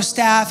pastoral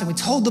staff and we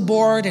told the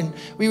board and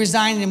we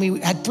resigned and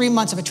we had 3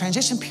 months of a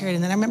transition period.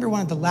 And then I remember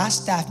one of the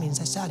last staff meetings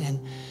I sat in,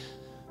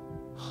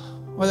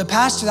 where the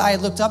pastor that I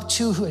had looked up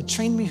to, who had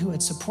trained me, who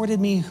had supported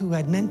me, who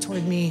had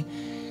mentored me,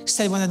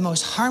 said one of the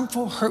most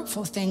harmful,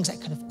 hurtful things I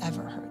could have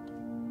ever heard.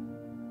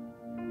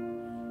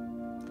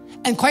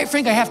 And quite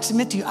frankly, I have to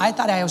admit to you, I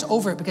thought I was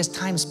over it because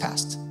time's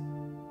passed.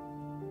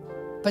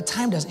 But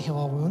time doesn't heal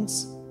all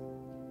wounds.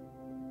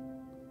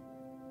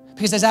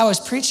 Because as I was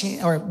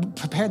preaching or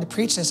prepared to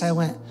preach this, I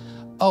went,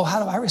 oh,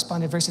 how do I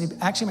respond to adversity?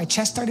 Actually, my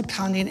chest started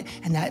pounding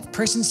and that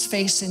person's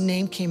face and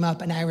name came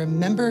up. And I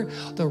remember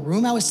the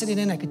room I was sitting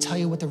in. I could tell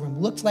you what the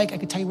room looked like. I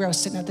could tell you where I was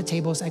sitting at the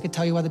tables. I could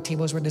tell you how the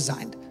tables were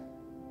designed.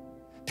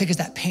 Because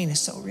that pain is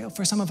so real.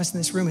 For some of us in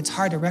this room, it's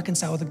hard to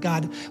reconcile with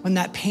God when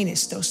that pain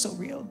is still so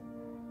real.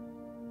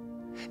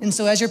 And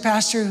so as your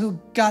pastor who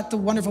got the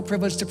wonderful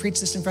privilege to preach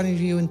this in front of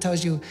you and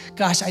tells you,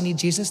 gosh, I need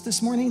Jesus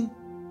this morning,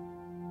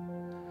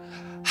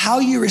 how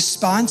you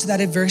respond to that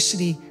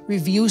adversity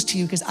reveals to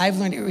you, because I've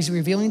learned it was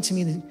revealing to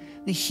me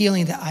the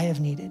healing that I have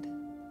needed.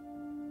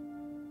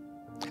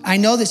 I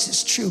know this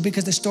is true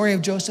because the story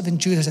of Joseph and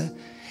Judah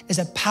is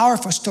a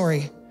powerful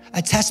story,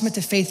 a testament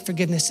to faith,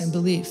 forgiveness, and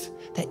belief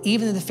that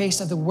even in the face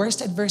of the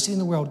worst adversity in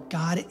the world,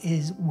 God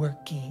is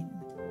working.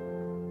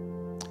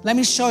 Let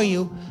me show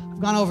you, I've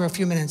gone over a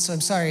few minutes, so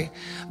I'm sorry,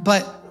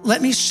 but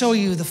let me show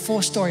you the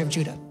full story of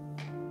Judah.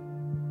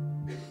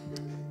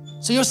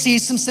 So you'll see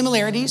some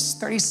similarities.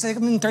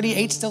 37 and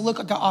 38 still look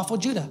like an awful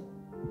Judah.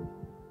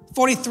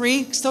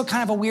 43, still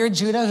kind of a weird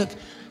Judah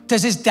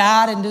Does his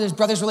dad and do his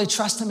brothers really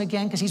trust him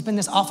again? Because he's been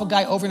this awful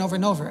guy over and over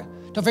and over.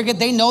 Don't forget,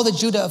 they know the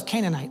Judah of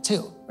Canaanite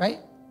too, right?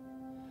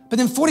 But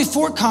then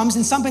 44 comes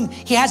and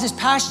he has his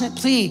passionate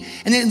plea.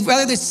 And then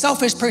rather than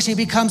selfish person,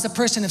 he becomes a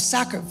person of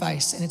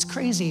sacrifice. And it's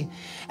crazy.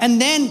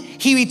 And then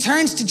he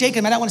returns to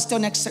Jacob. I don't want to steal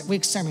next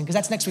week's sermon because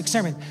that's next week's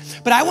sermon.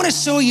 But I want to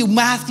show you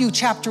Matthew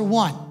chapter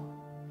 1.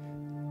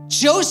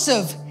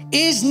 Joseph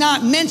is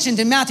not mentioned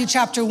in Matthew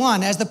chapter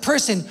 1 as the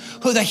person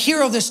who, the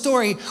hero of the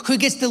story, who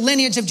gets the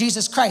lineage of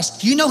Jesus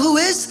Christ. You know who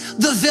is?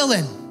 The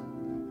villain.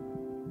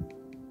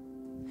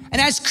 And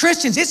as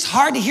Christians, it's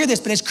hard to hear this,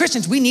 but as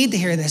Christians, we need to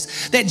hear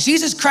this, that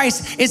Jesus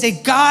Christ is a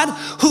God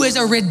who is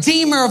a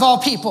redeemer of all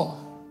people.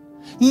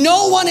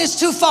 No one is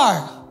too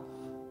far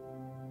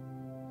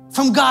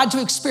from God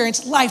to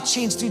experience life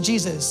change through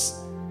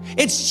Jesus.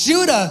 It's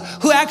Judah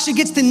who actually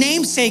gets the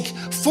namesake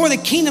for the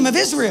kingdom of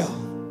Israel.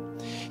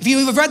 If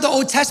you've read the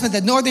Old Testament,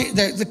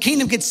 the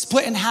kingdom gets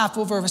split in half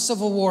over a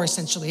civil war,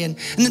 essentially. And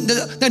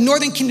the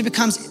northern kingdom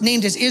becomes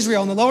named as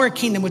Israel, and the lower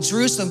kingdom with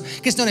Jerusalem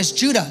gets known as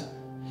Judah.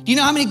 Do you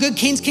know how many good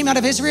kings came out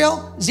of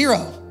Israel? 0.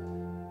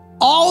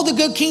 All the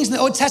good kings in the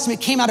Old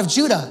Testament came out of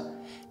Judah.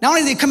 Not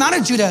only did they come out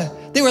of Judah,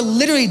 they were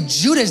literally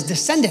Judah's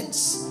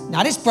descendants.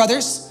 Not his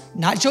brothers,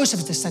 not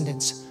Joseph's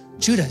descendants,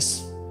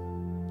 Judah's.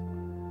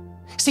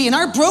 See, in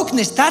our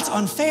brokenness, that's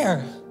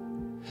unfair.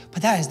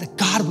 But that is the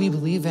God we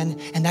believe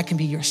in, and that can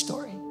be your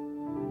story.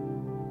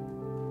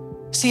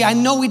 See, I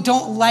know we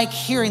don't like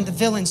hearing the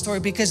villain story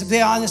because, to be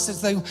honest,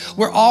 it's like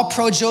we're all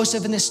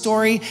pro-Joseph in this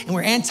story and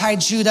we're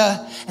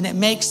anti-Judah, and it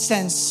makes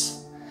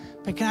sense.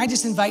 But can I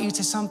just invite you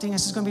to something?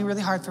 This is going to be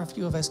really hard for a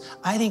few of us.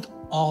 I think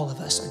all of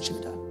us are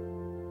Judah.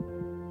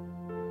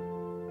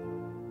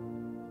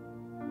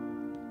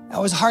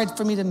 That was hard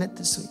for me to admit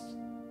this week.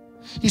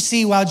 You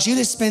see, while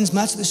Judah spends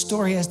much of the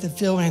story as the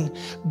villain,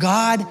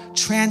 God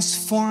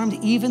transformed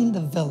even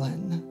the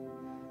villain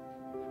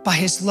by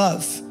his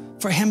love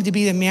for him to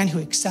be the man who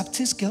accepts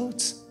his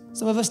guilt.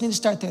 Some of us need to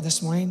start there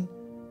this morning.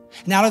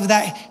 And out of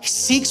that, he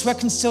seeks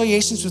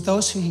reconciliations with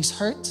those who he's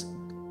hurt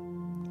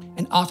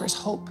and offers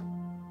hope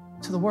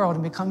to the world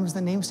and becomes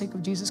the namesake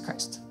of Jesus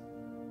Christ.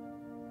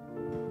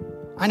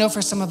 I know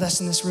for some of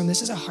us in this room,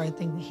 this is a hard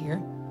thing to hear.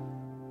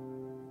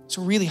 It's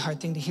a really hard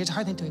thing to hear. It's a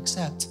hard thing to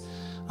accept.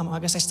 I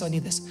guess I still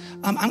need this.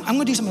 I'm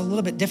gonna do something a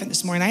little bit different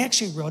this morning. I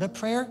actually wrote a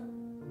prayer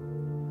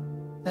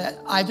that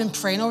I've been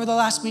praying over the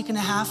last week and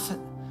a half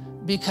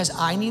because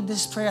I need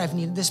this prayer. I've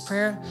needed this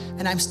prayer,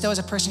 and I'm still as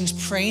a person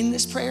who's praying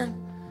this prayer.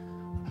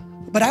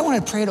 But I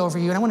want to pray it over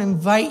you, and I want to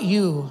invite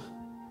you.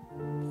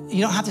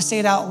 You don't have to say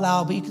it out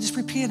loud, but you can just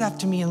repeat it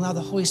after me and allow the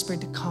Holy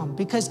Spirit to come.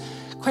 Because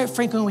quite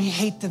frankly, we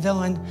hate the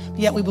villain, but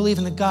yet we believe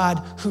in the God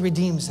who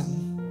redeems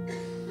him.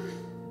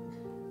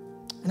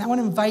 And I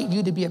want to invite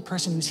you to be a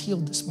person who's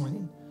healed this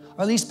morning,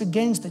 or at least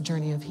begins the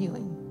journey of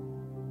healing.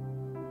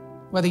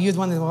 Whether you're the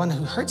one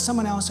who hurt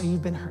someone else or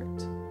you've been hurt,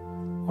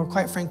 or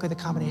quite frankly, the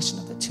combination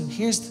of the two.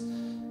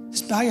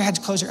 Just bow your heads,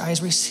 close your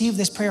eyes, receive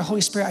this prayer.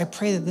 Holy Spirit, I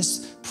pray that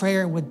this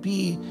prayer would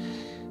be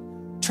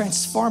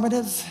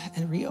transformative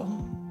and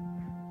real.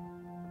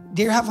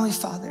 Dear Heavenly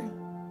Father,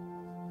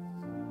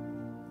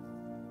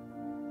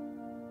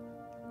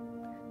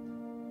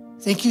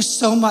 thank you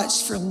so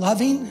much for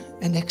loving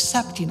and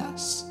accepting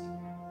us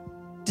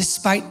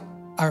despite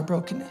our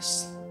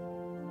brokenness.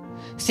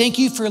 Thank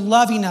you for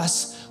loving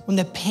us when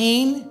the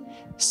pain,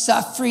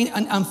 suffering,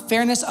 and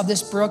unfairness of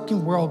this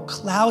broken world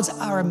clouds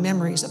our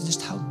memories of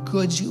just how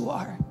good you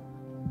are.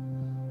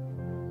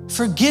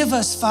 Forgive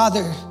us,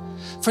 Father,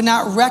 for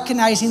not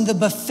recognizing the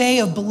buffet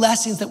of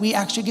blessings that we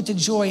actually get to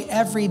enjoy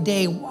every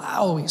day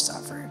while we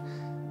suffer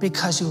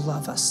because you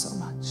love us so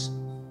much.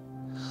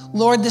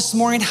 Lord, this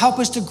morning, help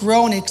us to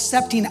grow in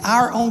accepting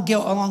our own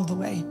guilt along the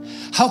way.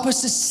 Help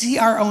us to see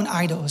our own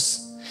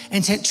idols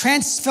and to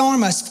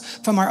transform us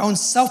from our own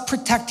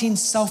self-protecting,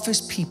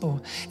 selfish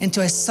people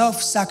into a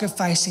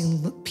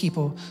self-sacrificing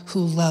people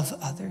who love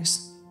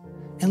others.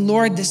 And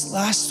Lord, this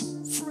last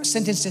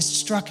sentence just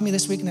struck me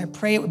this week, and I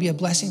pray it would be a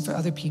blessing for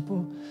other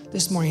people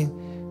this morning.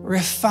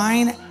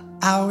 Refine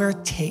our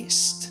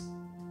taste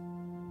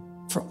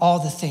for all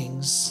the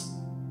things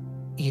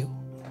you.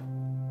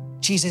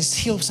 Jesus,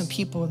 heal some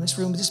people in this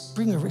room. Just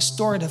bring a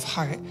restorative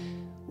heart.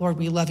 Lord,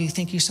 we love you.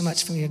 Thank you so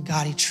much for being a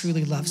God who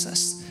truly loves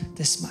us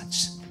this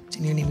much.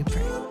 In your name we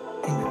pray.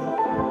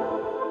 Amen.